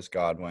better than Chris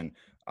Godwin.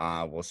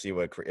 We'll see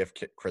if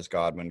Chris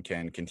Godwin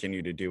can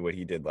continue to do what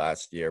he did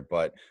last year.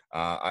 But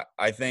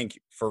I think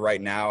for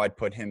right now, I'd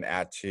put him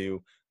at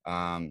 2.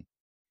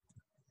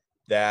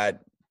 That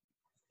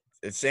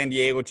San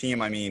Diego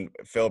team, I mean,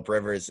 Phillip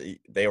Rivers,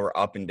 they were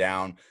up and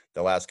down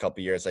the last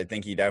couple of years. I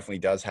think he definitely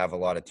does have a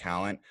lot of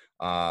talent.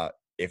 But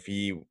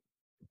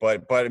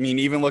I mean,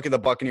 even look at the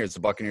Buccaneers. The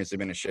Buccaneers have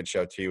been a shit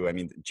show too. I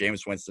mean,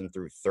 Jameis Winston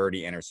threw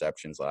 30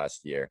 interceptions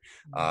last year,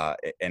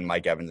 and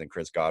Mike Evans and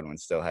Chris Godwin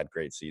still had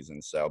great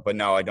seasons. So, but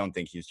no, I don't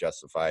think he's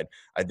justified.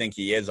 I think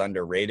he is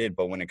underrated,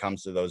 but when it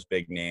comes to those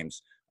big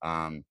names,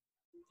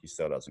 he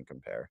still doesn't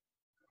compare.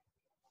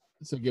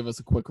 So give us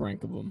a quick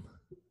rank of them.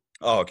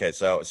 Oh, okay.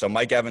 So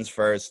Mike Evans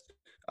first.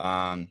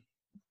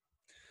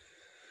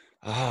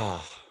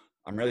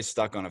 I'm really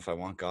stuck on if I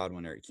want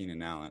Godwin or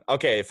Keenan Allen.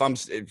 Okay,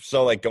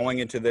 like going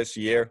into this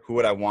year, who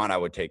would I want? I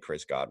would take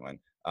Chris Godwin.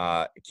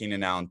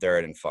 Keenan Allen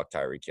third, and fuck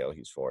Tyreek Hill.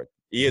 He's fourth.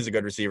 He is a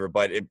good receiver,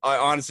 but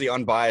honestly,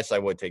 unbiased, I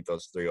would take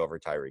those 3 over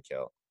Tyreek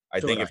Hill. I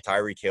think if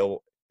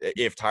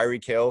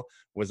Tyreek Hill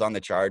was on the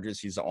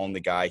Chargers, he's the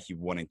only guy he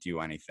wouldn't do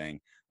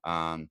anything.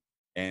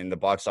 And the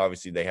Bucs,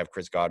 obviously, they have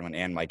Chris Godwin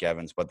and Mike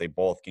Evans, but they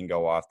both can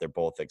go off. They're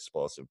both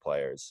explosive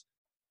players.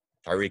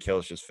 Tyreek Hill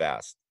is just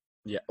fast.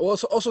 Yeah.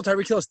 Also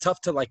Tyreek Hill is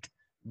tough to like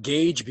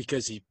gauge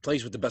because he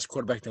plays with the best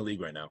quarterback in the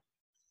league right now.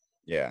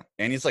 Yeah,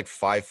 and he's like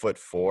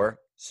 5'4",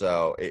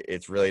 so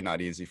it's really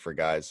not easy for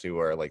guys who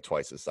are like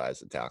twice his size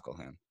to tackle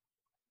him.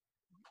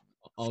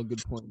 All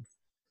good points.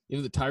 You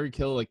know, the Tyreek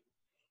Hill, like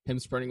him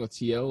spreading with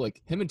T.O.,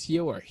 like him and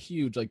T.O. are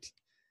huge. Like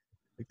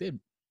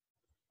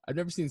I've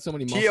never seen so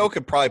many. T.O.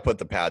 could probably put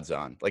the pads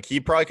on. Like he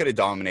probably could have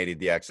dominated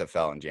the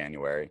XFL in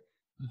January.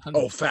 100%.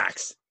 Oh,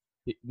 facts.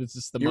 It's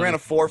just he ran a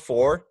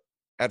 4.4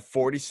 at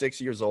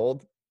 46 years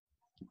old.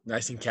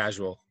 Nice and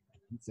casual.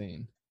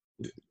 Insane.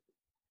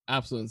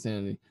 Absolute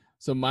insanity.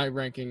 So my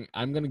ranking,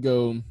 I'm going to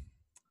go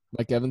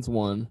Mike Evans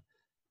 1.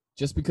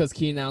 Just because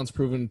Keenan Allen's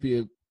proven to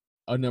be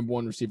a number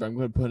 1 receiver, I'm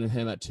going to put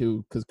him at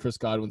 2 because Chris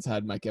Godwin's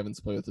had Mike Evans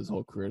play with his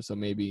whole career. So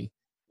maybe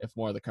if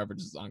more of the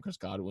coverage is on Chris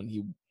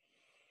Godwin,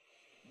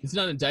 it's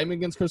not an indictment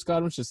against Chris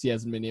Godwin. It's just he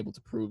hasn't been able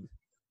to prove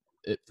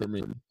it for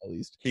me, at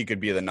least. He could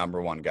be the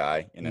number 1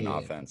 guy in an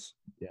offense.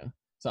 Yeah.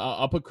 So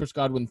I'll put Chris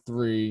Godwin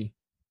 3,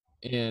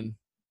 and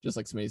just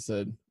like Smay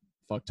said,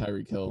 fuck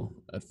Tyreek Hill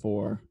at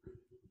 4.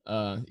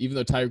 Even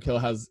though Tyreek Hill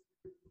has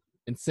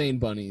insane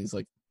bunnies,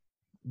 like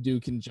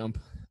dude can jump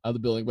out of the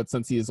building, but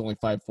since he is only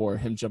 5'4",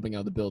 him jumping out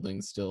of the building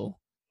is still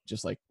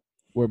just like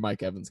where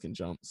Mike Evans can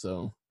jump.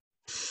 So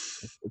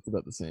it's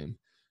about the same.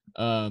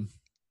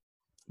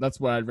 That's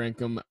where I'd rank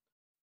him.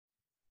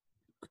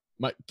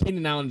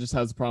 Keenan Allen just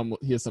has a problem.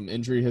 He has some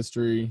injury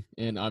history,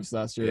 and obviously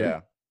last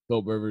year,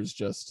 Phillip Rivers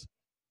just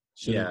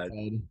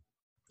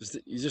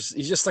he's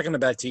just stuck on a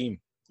bad team.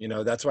 You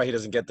know, that's why he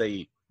doesn't get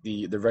the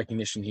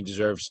recognition he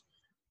deserves.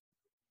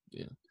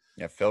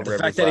 Yeah. Phil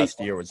Rivers last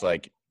year was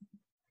like,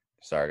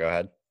 sorry, go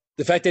ahead.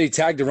 The fact that he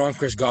tagged the wrong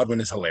Chris Godwin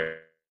is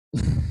hilarious.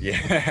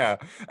 Yeah,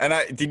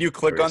 and did you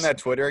click on that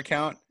Twitter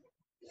account?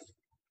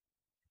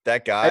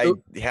 That guy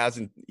he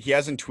hasn't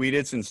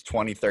tweeted since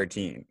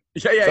 2013.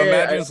 So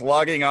imagine just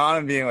logging on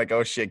and being like,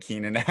 "Oh shit,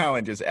 Keenan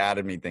Allen just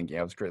added me," thinking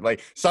I was crazy.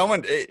 Like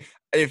someone,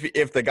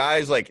 if the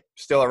guy's like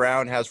still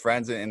around, has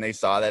friends, and they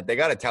saw that, they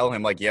got to tell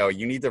him like, "Yo,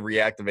 you need to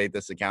reactivate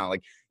this account.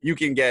 Like you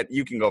can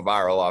go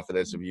viral off of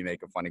this if you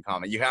make a funny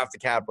comment. You have to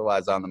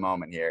capitalize on the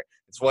moment here.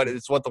 It's what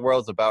the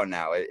world's about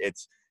now.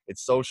 It's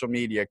social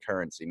media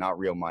currency, not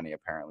real money.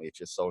 Apparently, it's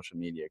just social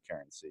media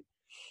currency.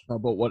 But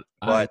what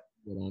eyes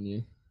you get on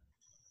you?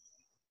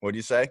 What'd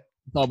you say?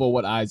 It's all about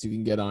what eyes you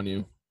can get on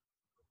you.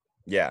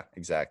 Yeah,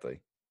 exactly.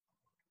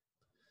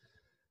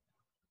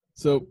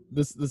 So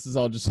this is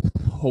all just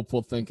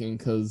hopeful thinking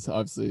because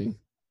obviously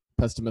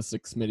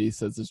pessimistic Smitty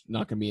says there's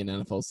not going to be an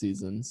NFL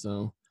season.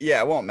 So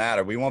yeah, it won't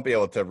matter. We won't be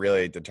able to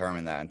really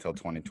determine that until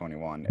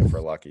 2021 if we're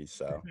lucky.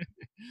 So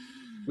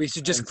we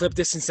should just clip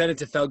this and send it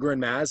to Felger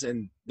and Maz,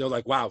 and they're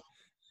like, "Wow,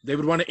 they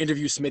would want to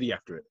interview Smitty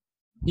after it."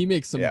 He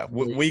makes some. Yeah,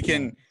 we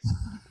can.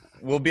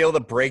 We'll be able to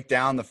break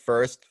down the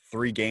first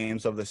 3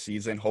 games of the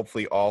season.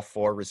 Hopefully, all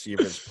 4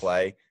 receivers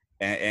play.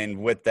 And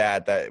with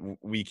that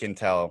we can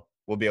tell,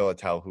 we'll be able to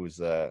tell who's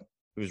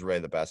really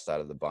the best out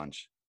of the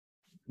bunch.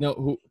 No,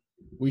 who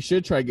we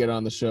should try to get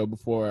on the show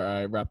before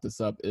I wrap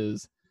this up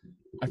is,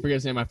 I forget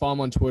his name. I follow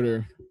him on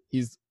Twitter.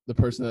 He's the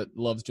person that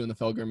loves doing the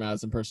Felger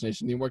Maz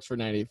impersonation. He works for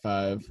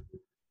 98.5.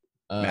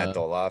 Matt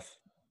Doloff.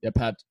 Yeah,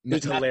 Pat.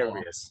 It's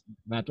hilarious.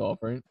 Matt Doloff,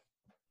 right?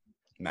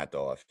 Matt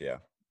Doloff, yeah.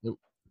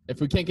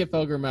 If we can't get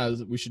Felger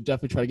Maz, we should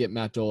definitely try to get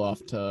Matt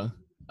Doloff to.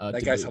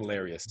 That guy's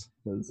hilarious.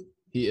 Because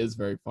he is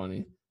very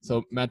funny.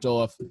 So, Matt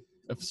Doloff,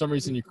 if for some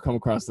reason you come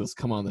across this,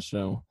 come on the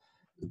show.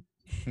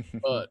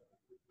 But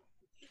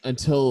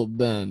until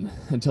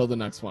the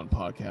next one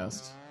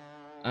podcast.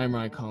 I'm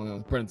Ryan Collin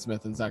with Brent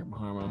Smith and Zach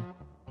Maharmo.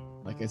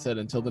 Like I said,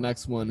 until the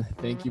next one,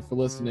 thank you for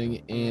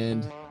listening.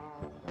 And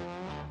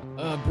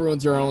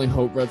Bruins are our only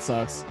hope. Red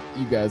Sox,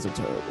 you guys are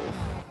terrible.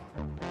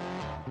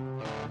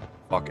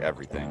 Fuck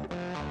everything.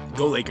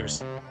 Go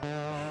Lakers.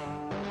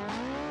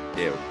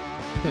 Ew.